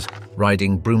witches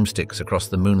riding broomsticks across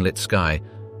the moonlit sky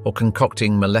or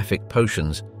concocting malefic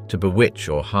potions to bewitch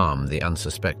or harm the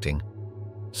unsuspecting.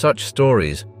 Such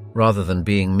stories, rather than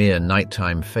being mere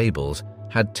nighttime fables,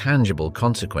 had tangible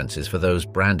consequences for those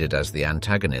branded as the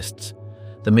antagonists.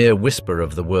 The mere whisper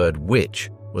of the word witch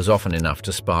was often enough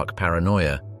to spark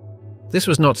paranoia. This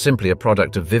was not simply a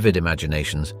product of vivid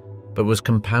imaginations, but was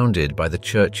compounded by the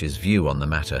Church's view on the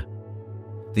matter.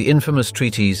 The infamous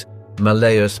treatise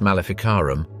Malleus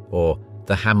Maleficarum, or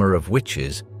The Hammer of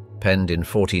Witches, penned in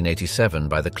 1487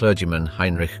 by the clergyman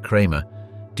Heinrich Kramer,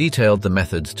 detailed the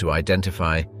methods to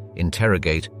identify,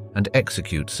 interrogate, and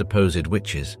execute supposed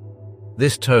witches.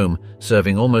 This tome,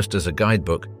 serving almost as a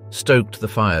guidebook, stoked the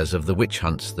fires of the witch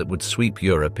hunts that would sweep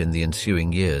Europe in the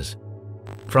ensuing years.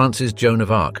 France's Joan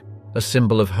of Arc, a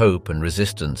symbol of hope and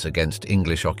resistance against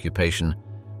English occupation,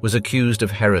 was accused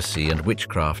of heresy and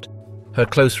witchcraft, her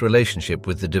close relationship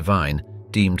with the divine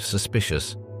deemed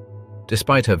suspicious.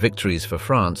 Despite her victories for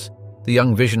France, the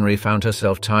young visionary found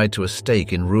herself tied to a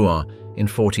stake in Rouen in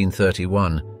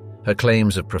 1431, her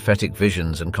claims of prophetic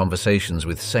visions and conversations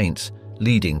with saints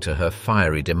leading to her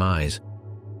fiery demise.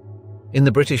 In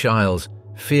the British Isles,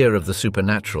 fear of the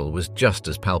supernatural was just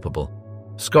as palpable.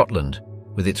 Scotland,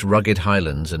 with its rugged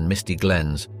highlands and misty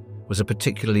glens, was a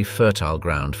particularly fertile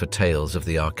ground for tales of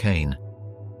the arcane.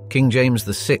 King James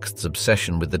VI's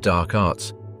obsession with the dark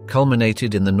arts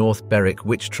culminated in the North Berwick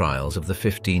witch trials of the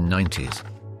 1590s.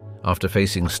 After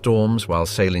facing storms while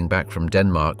sailing back from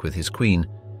Denmark with his queen,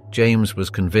 James was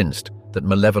convinced that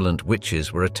malevolent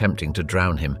witches were attempting to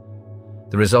drown him.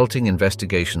 The resulting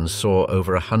investigations saw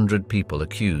over 100 people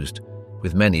accused,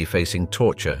 with many facing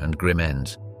torture and grim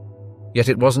ends. Yet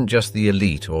it wasn't just the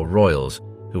elite or royals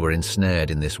who were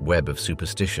ensnared in this web of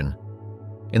superstition.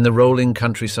 In the rolling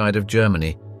countryside of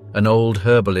Germany, an old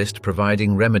herbalist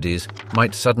providing remedies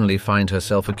might suddenly find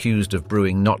herself accused of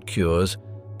brewing not cures,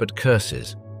 but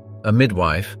curses. A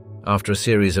midwife, after a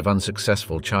series of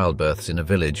unsuccessful childbirths in a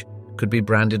village, could be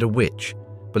branded a witch,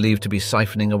 believed to be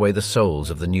siphoning away the souls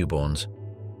of the newborns.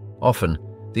 Often,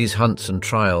 these hunts and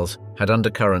trials had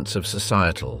undercurrents of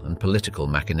societal and political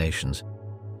machinations.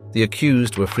 The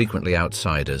accused were frequently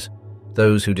outsiders,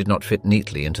 those who did not fit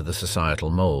neatly into the societal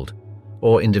mold,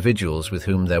 or individuals with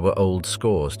whom there were old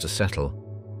scores to settle.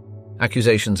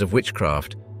 Accusations of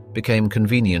witchcraft became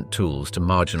convenient tools to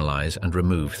marginalize and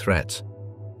remove threats.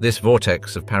 This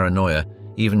vortex of paranoia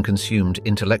even consumed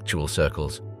intellectual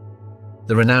circles.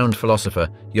 The renowned philosopher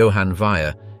Johann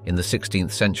Weyer in the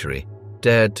 16th century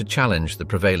dared to challenge the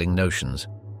prevailing notions.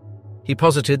 He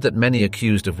posited that many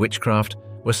accused of witchcraft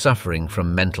were suffering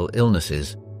from mental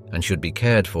illnesses and should be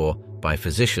cared for by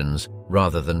physicians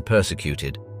rather than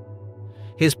persecuted.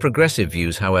 His progressive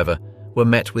views, however, were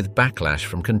met with backlash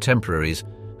from contemporaries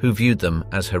who viewed them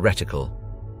as heretical.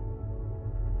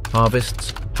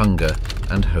 Harvests, hunger,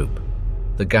 and hope,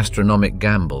 the gastronomic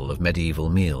gamble of medieval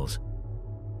meals.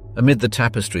 Amid the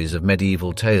tapestries of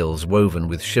medieval tales woven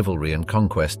with chivalry and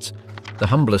conquests, the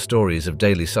humbler stories of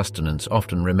daily sustenance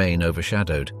often remain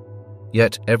overshadowed.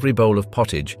 Yet every bowl of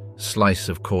pottage, slice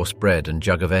of coarse bread and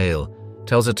jug of ale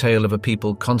tells a tale of a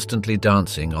people constantly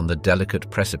dancing on the delicate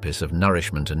precipice of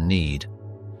nourishment and need.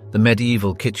 The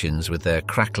medieval kitchens, with their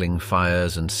crackling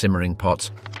fires and simmering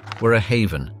pots, were a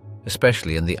haven,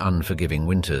 especially in the unforgiving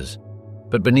winters.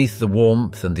 But beneath the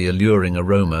warmth and the alluring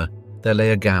aroma, there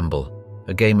lay a gamble,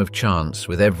 a game of chance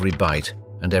with every bite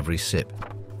and every sip.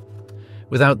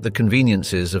 Without the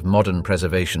conveniences of modern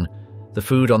preservation, the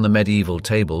food on the medieval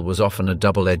table was often a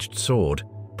double-edged sword,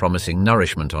 promising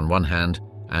nourishment on one hand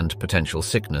and potential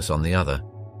sickness on the other.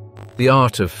 The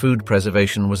art of food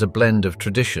preservation was a blend of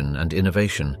tradition and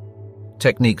innovation.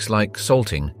 Techniques like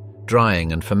salting,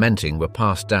 drying and fermenting were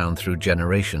passed down through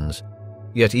generations.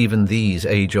 Yet even these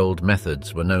age-old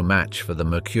methods were no match for the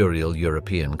mercurial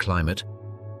European climate.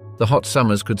 The hot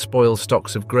summers could spoil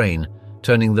stocks of grain,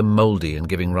 turning them mouldy and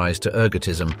giving rise to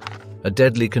ergotism, a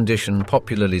deadly condition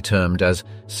popularly termed as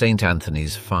St.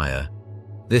 Anthony's fire.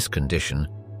 This condition,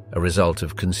 a result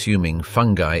of consuming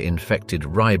fungi-infected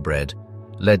rye bread,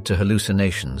 led to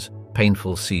hallucinations,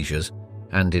 painful seizures,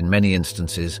 and in many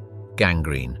instances,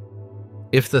 gangrene.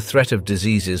 If the threat of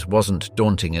diseases wasn't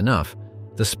daunting enough,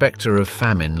 the spectre of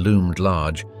famine loomed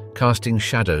large, casting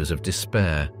shadows of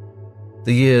despair.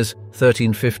 The years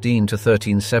 1315 to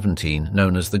 1317,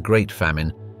 known as the Great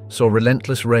Famine, saw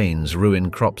relentless rains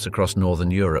ruin crops across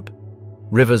northern Europe.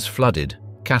 Rivers flooded,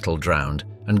 cattle drowned,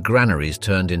 and granaries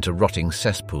turned into rotting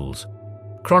cesspools.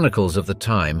 Chronicles of the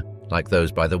time, like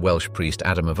those by the Welsh priest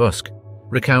Adam of Usk,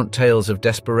 recount tales of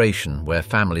desperation where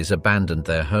families abandoned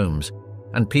their homes,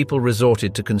 and people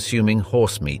resorted to consuming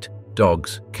horse meat,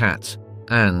 dogs, cats,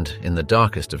 and, in the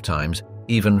darkest of times,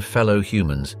 even fellow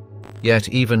humans. Yet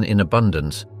even in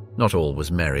abundance, not all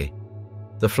was merry.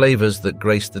 The flavors that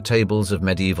graced the tables of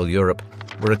medieval Europe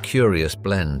were a curious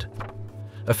blend.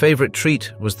 A favorite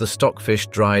treat was the stockfish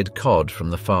dried cod from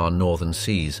the far northern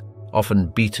seas, often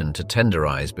beaten to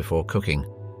tenderize before cooking.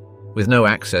 With no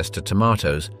access to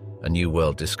tomatoes, a New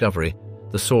World discovery,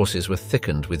 the sauces were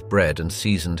thickened with bread and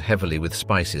seasoned heavily with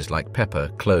spices like pepper,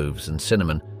 cloves, and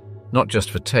cinnamon, not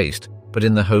just for taste, but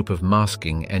in the hope of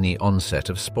masking any onset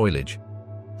of spoilage.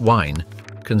 Wine,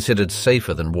 considered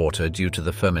safer than water due to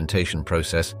the fermentation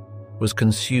process, was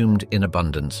consumed in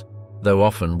abundance, though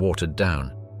often watered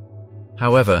down.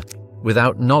 However,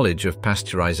 without knowledge of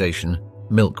pasteurization,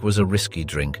 milk was a risky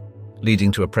drink,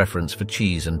 leading to a preference for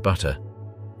cheese and butter.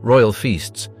 Royal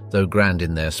feasts, though grand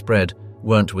in their spread,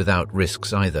 weren't without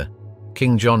risks either.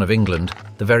 King John of England,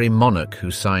 the very monarch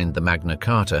who signed the Magna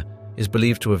Carta, is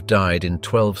believed to have died in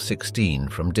 1216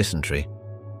 from dysentery,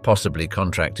 possibly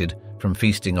contracted from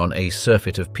feasting on a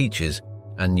surfeit of peaches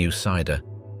and new cider.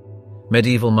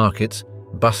 Medieval markets,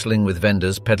 bustling with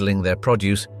vendors peddling their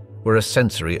produce, were a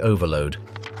sensory overload.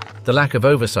 The lack of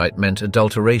oversight meant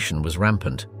adulteration was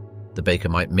rampant. The baker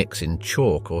might mix in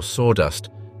chalk or sawdust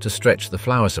to stretch the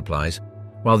flour supplies,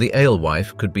 while the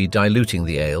alewife could be diluting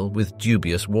the ale with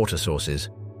dubious water sources.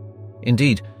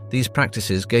 Indeed, these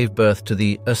practices gave birth to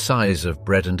the assize of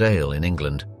bread and ale in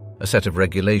England, a set of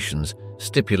regulations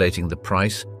stipulating the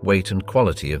price, weight, and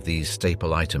quality of these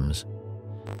staple items.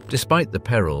 Despite the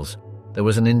perils, there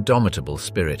was an indomitable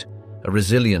spirit, a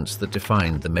resilience that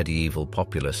defined the medieval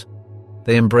populace.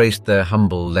 They embraced their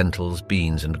humble lentils,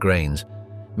 beans, and grains,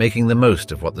 making the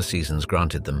most of what the seasons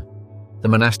granted them. The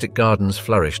monastic gardens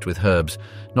flourished with herbs,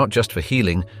 not just for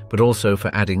healing, but also for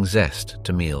adding zest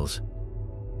to meals.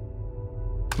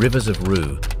 Rivers of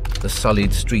rue, the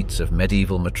sullied streets of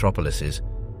medieval metropolises.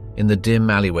 In the dim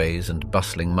alleyways and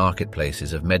bustling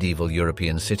marketplaces of medieval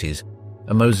European cities,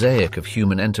 a mosaic of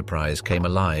human enterprise came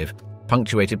alive,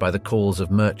 punctuated by the calls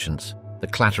of merchants, the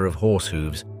clatter of horse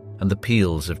hooves, and the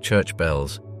peals of church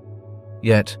bells.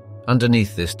 Yet,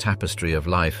 underneath this tapestry of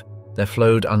life, there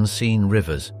flowed unseen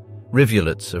rivers,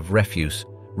 rivulets of refuse,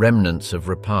 remnants of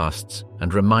repasts,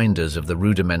 and reminders of the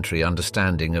rudimentary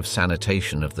understanding of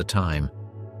sanitation of the time.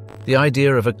 The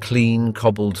idea of a clean,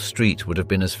 cobbled street would have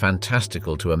been as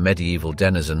fantastical to a medieval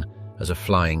denizen as a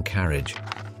flying carriage.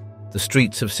 The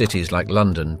streets of cities like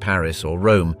London, Paris, or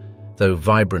Rome, though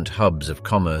vibrant hubs of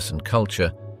commerce and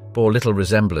culture, bore little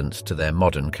resemblance to their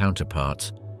modern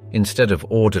counterparts. Instead of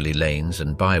orderly lanes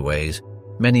and byways,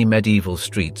 many medieval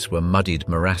streets were muddied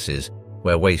morasses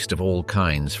where waste of all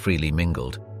kinds freely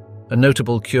mingled. A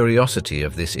notable curiosity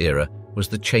of this era was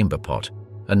the chamber pot,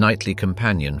 a nightly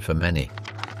companion for many.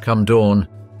 Come dawn,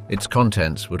 its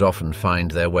contents would often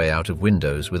find their way out of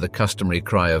windows with a customary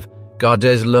cry of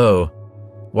 "Gardez l'eau,"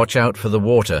 watch out for the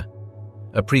water,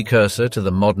 a precursor to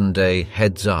the modern-day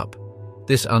heads up.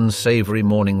 This unsavory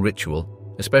morning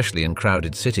ritual, especially in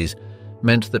crowded cities,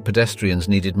 meant that pedestrians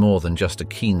needed more than just a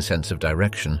keen sense of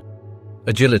direction.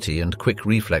 Agility and quick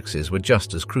reflexes were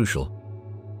just as crucial.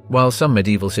 While some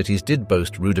medieval cities did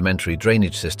boast rudimentary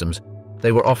drainage systems,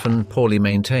 they were often poorly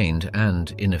maintained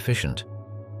and inefficient.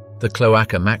 The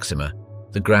Cloaca Maxima,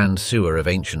 the grand sewer of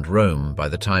ancient Rome by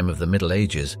the time of the Middle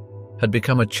Ages, had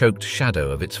become a choked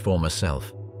shadow of its former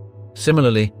self.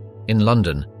 Similarly, in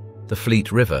London, the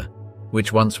Fleet River,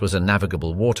 which once was a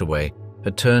navigable waterway,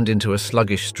 had turned into a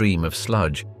sluggish stream of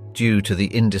sludge due to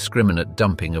the indiscriminate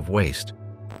dumping of waste.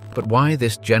 But why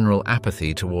this general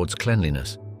apathy towards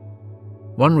cleanliness?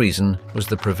 One reason was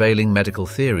the prevailing medical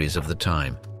theories of the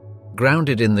time.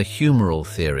 Grounded in the humoral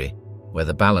theory, where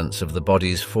the balance of the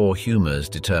body's four humors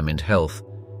determined health,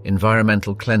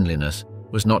 environmental cleanliness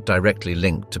was not directly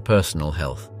linked to personal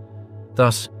health.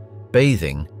 Thus,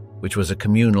 bathing, which was a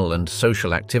communal and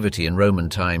social activity in Roman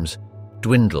times,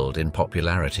 dwindled in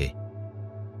popularity.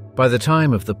 By the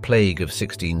time of the plague of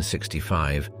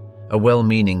 1665, a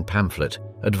well-meaning pamphlet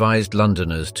advised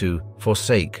Londoners to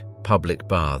forsake public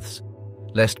baths,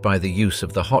 lest by the use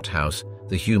of the hothouse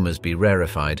the humours be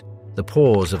rarefied, the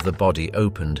pores of the body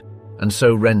opened, and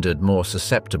so rendered more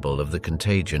susceptible of the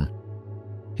contagion.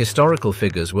 Historical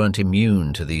figures weren't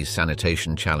immune to these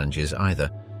sanitation challenges either.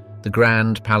 The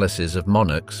grand palaces of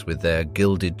monarchs, with their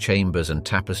gilded chambers and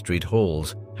tapestried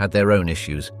halls, had their own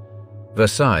issues.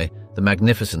 Versailles, the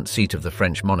magnificent seat of the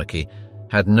French monarchy,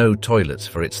 had no toilets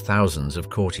for its thousands of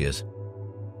courtiers.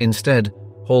 Instead,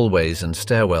 hallways and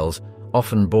stairwells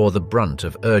often bore the brunt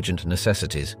of urgent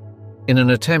necessities. In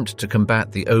an attempt to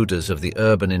combat the odours of the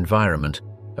urban environment,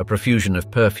 a profusion of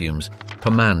perfumes,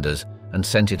 pomanders, and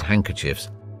scented handkerchiefs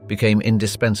became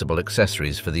indispensable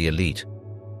accessories for the elite.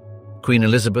 Queen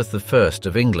Elizabeth I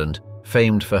of England,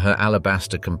 famed for her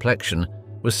alabaster complexion,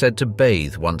 was said to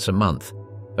bathe once a month,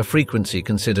 a frequency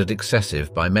considered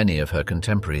excessive by many of her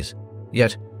contemporaries.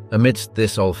 Yet, amidst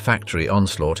this olfactory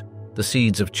onslaught, the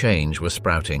seeds of change were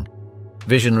sprouting.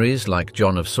 Visionaries like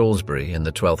John of Salisbury in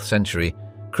the 12th century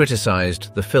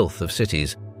criticised the filth of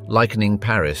cities, likening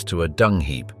Paris to a dung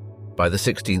heap. By the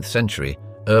 16th century,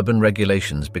 urban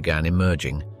regulations began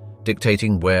emerging,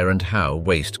 dictating where and how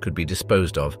waste could be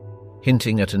disposed of,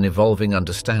 hinting at an evolving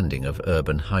understanding of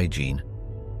urban hygiene.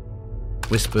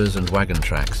 Whispers and wagon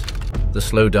tracks, the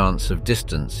slow dance of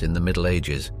distance in the Middle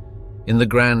Ages. In the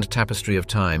grand tapestry of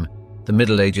time, the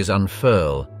Middle Ages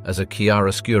unfurl as a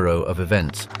chiaroscuro of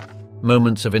events,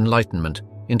 moments of enlightenment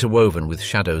interwoven with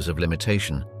shadows of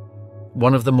limitation.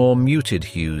 One of the more muted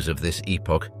hues of this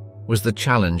epoch was the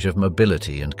challenge of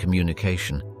mobility and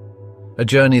communication. A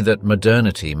journey that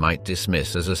modernity might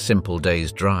dismiss as a simple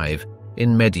day's drive,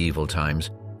 in medieval times,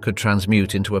 could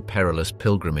transmute into a perilous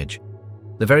pilgrimage.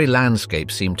 The very landscape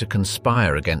seemed to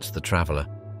conspire against the traveller.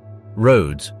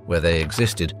 Roads, where they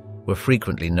existed, were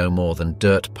frequently no more than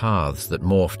dirt paths that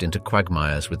morphed into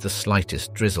quagmires with the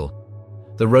slightest drizzle.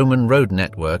 The Roman road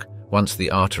network, once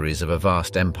the arteries of a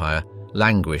vast empire,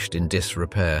 languished in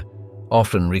disrepair,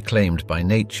 often reclaimed by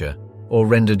nature or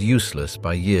rendered useless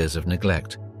by years of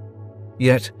neglect.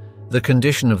 Yet, the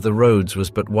condition of the roads was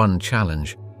but one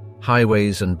challenge.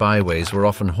 Highways and byways were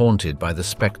often haunted by the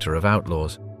spectre of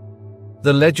outlaws.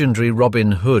 The legendary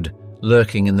Robin Hood,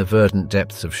 lurking in the verdant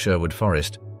depths of Sherwood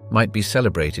Forest, might be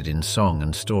celebrated in song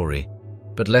and story,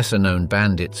 but lesser-known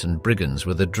bandits and brigands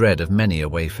were the dread of many a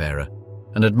wayfarer.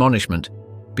 An admonishment,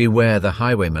 "Beware the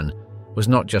highwayman," was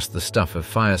not just the stuff of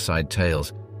fireside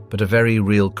tales, but a very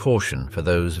real caution for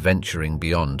those venturing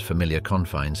beyond familiar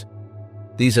confines.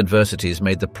 These adversities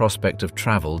made the prospect of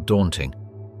travel daunting,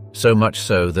 so much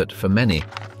so that, for many,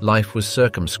 life was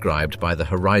circumscribed by the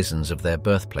horizons of their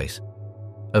birthplace.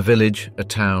 A village, a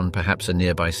town, perhaps a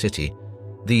nearby city,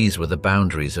 these were the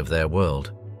boundaries of their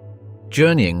world.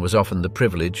 Journeying was often the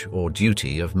privilege or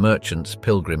duty of merchants,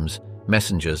 pilgrims,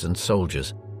 messengers, and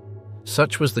soldiers.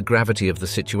 Such was the gravity of the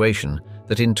situation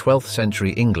that in 12th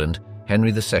century England,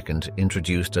 Henry II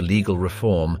introduced a legal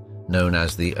reform known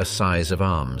as the Assize of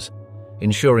Arms,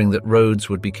 ensuring that roads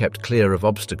would be kept clear of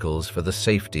obstacles for the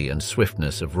safety and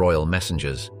swiftness of royal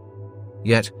messengers.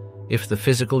 Yet, if the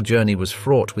physical journey was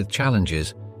fraught with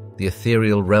challenges, the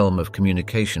ethereal realm of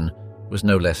communication was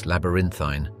no less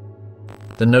labyrinthine.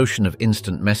 The notion of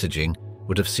instant messaging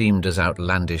would have seemed as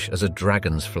outlandish as a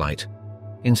dragon's flight.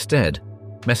 Instead,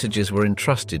 messages were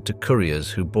entrusted to couriers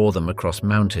who bore them across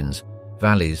mountains,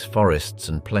 valleys, forests,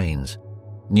 and plains.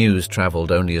 News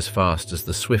travelled only as fast as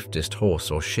the swiftest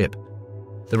horse or ship.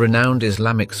 The renowned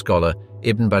Islamic scholar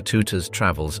Ibn Battuta's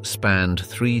travels spanned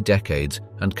 3 decades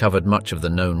and covered much of the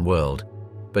known world,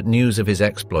 but news of his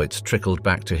exploits trickled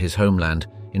back to his homeland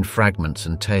in fragments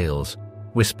and tales,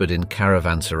 whispered in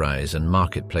caravanserais and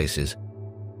marketplaces.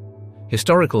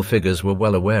 Historical figures were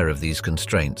well aware of these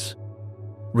constraints.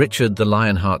 Richard the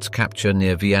Lionheart's capture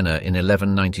near Vienna in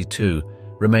 1192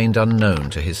 remained unknown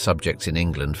to his subjects in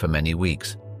England for many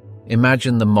weeks.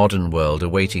 Imagine the modern world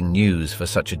awaiting news for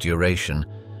such a duration,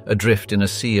 adrift in a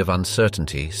sea of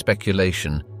uncertainty,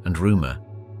 speculation, and rumour.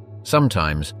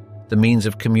 Sometimes, the means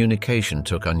of communication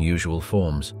took unusual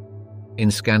forms. In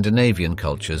Scandinavian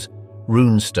cultures,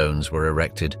 rune stones were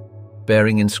erected,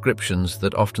 bearing inscriptions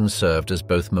that often served as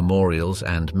both memorials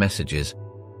and messages,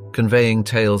 conveying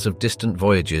tales of distant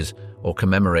voyages or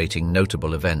commemorating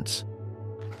notable events.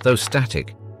 Though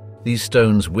static, these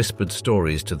stones whispered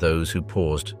stories to those who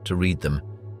paused to read them.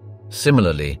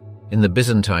 Similarly, in the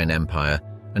Byzantine Empire,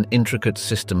 an intricate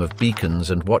system of beacons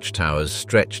and watchtowers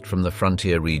stretched from the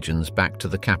frontier regions back to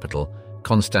the capital,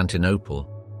 Constantinople.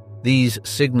 These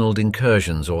signaled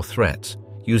incursions or threats,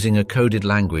 using a coded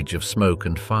language of smoke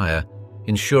and fire,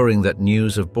 ensuring that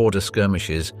news of border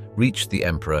skirmishes reached the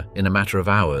emperor in a matter of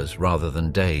hours rather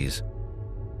than days.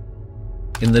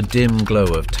 In the dim glow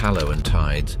of tallow and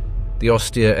tides, the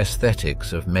austere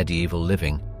aesthetics of medieval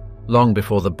living, long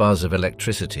before the buzz of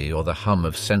electricity or the hum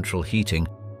of central heating,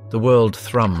 the world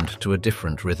thrummed to a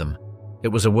different rhythm. It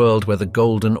was a world where the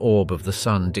golden orb of the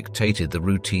sun dictated the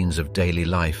routines of daily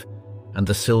life, and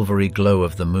the silvery glow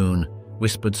of the moon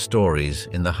whispered stories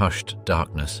in the hushed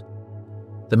darkness.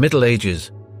 The Middle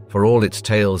Ages, for all its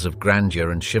tales of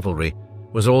grandeur and chivalry,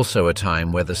 was also a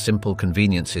time where the simple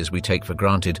conveniences we take for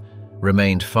granted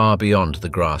remained far beyond the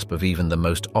grasp of even the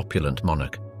most opulent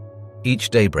monarch. Each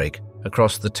daybreak,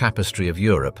 across the tapestry of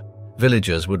Europe,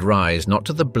 villagers would rise not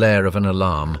to the blare of an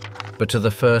alarm, but to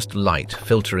the first light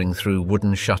filtering through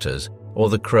wooden shutters or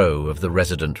the crow of the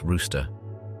resident rooster.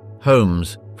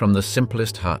 Homes, from the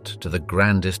simplest hut to the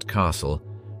grandest castle,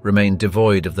 remained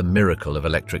devoid of the miracle of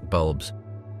electric bulbs.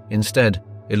 Instead,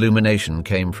 illumination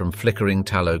came from flickering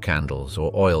tallow candles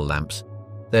or oil lamps,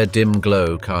 their dim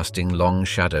glow casting long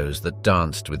shadows that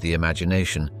danced with the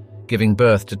imagination, giving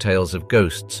birth to tales of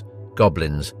ghosts,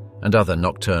 goblins, and other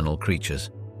nocturnal creatures.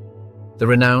 The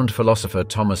renowned philosopher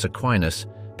Thomas Aquinas,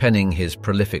 penning his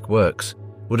prolific works,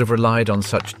 would have relied on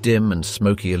such dim and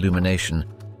smoky illumination,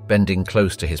 bending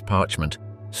close to his parchment,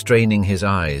 straining his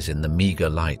eyes in the meagre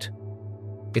light.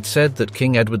 It's said that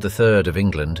King Edward III of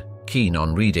England, keen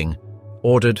on reading,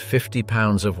 ordered 50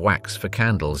 pounds of wax for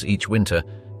candles each winter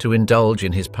to indulge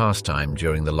in his pastime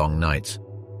during the long nights.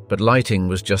 But lighting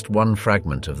was just one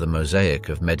fragment of the mosaic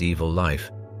of medieval life.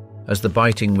 As the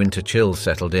biting winter chills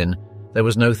settled in, there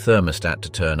was no thermostat to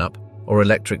turn up or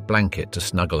electric blanket to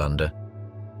snuggle under.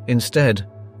 Instead,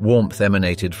 warmth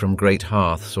emanated from great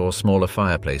hearths or smaller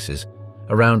fireplaces,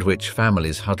 around which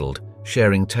families huddled,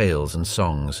 sharing tales and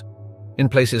songs. In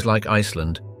places like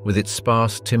Iceland, with its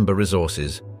sparse timber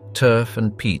resources, turf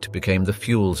and peat became the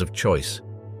fuels of choice,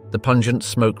 the pungent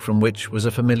smoke from which was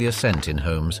a familiar scent in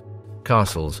homes.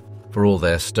 Castles, for all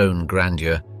their stone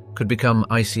grandeur, could become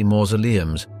icy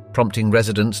mausoleums, prompting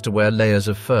residents to wear layers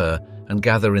of fur and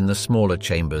gather in the smaller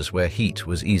chambers where heat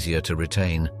was easier to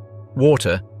retain.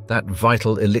 Water, that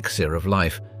vital elixir of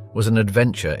life, was an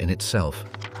adventure in itself.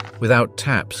 Without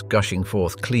taps gushing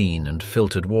forth clean and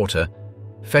filtered water,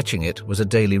 fetching it was a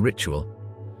daily ritual.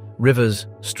 Rivers,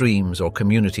 streams, or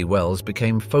community wells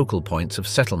became focal points of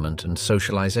settlement and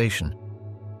socialization.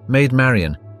 Maid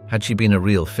Marian, had she been a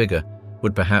real figure,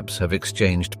 would perhaps have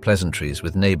exchanged pleasantries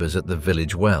with neighbours at the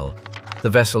village well, the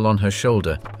vessel on her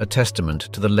shoulder a testament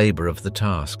to the labour of the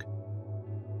task.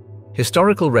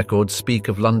 Historical records speak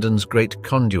of London's Great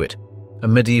Conduit, a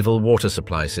medieval water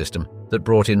supply system that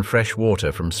brought in fresh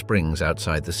water from springs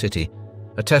outside the city,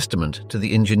 a testament to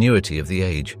the ingenuity of the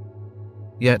age.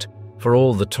 Yet, for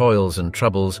all the toils and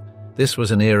troubles, this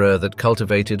was an era that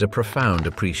cultivated a profound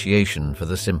appreciation for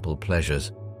the simple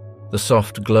pleasures. The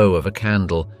soft glow of a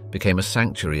candle became a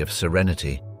sanctuary of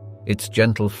serenity, its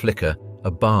gentle flicker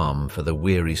a balm for the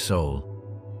weary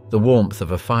soul. The warmth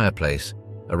of a fireplace,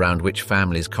 around which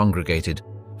families congregated,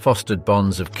 fostered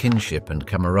bonds of kinship and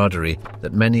camaraderie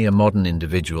that many a modern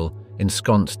individual,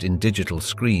 ensconced in digital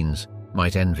screens,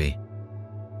 might envy.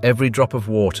 Every drop of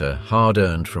water,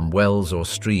 hard-earned from wells or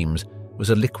streams, was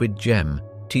a liquid gem,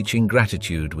 teaching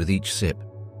gratitude with each sip.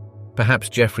 Perhaps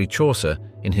Geoffrey Chaucer,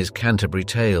 in his Canterbury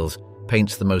Tales,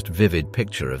 paints the most vivid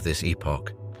picture of this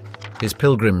epoch. His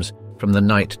pilgrims, from the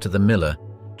knight to the miller,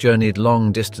 journeyed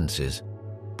long distances,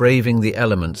 braving the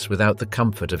elements without the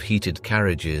comfort of heated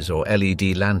carriages or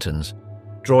LED lanterns,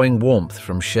 drawing warmth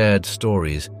from shared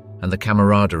stories and the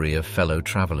camaraderie of fellow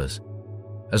travellers.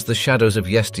 As the shadows of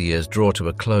yesteryears draw to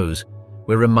a close,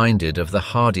 we're reminded of the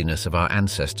hardiness of our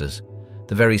ancestors,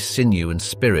 the very sinew and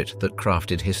spirit that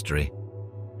crafted history.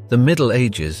 The Middle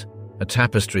Ages, a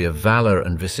tapestry of valour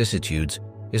and vicissitudes,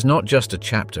 is not just a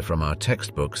chapter from our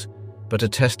textbooks, but a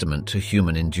testament to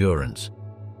human endurance.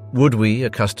 Would we,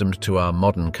 accustomed to our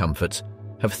modern comforts,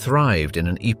 have thrived in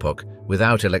an epoch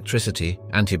without electricity,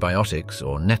 antibiotics,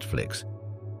 or Netflix?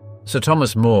 Sir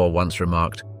Thomas More once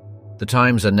remarked, "The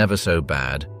times are never so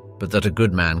bad, but that a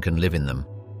good man can live in them."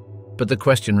 But the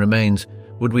question remains,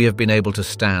 would we have been able to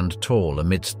stand tall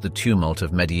amidst the tumult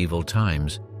of medieval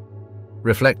times?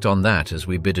 Reflect on that as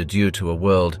we bid adieu to a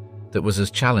world that was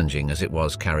as challenging as it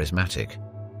was charismatic.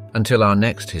 Until our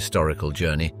next historical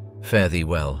journey, fare thee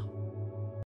well.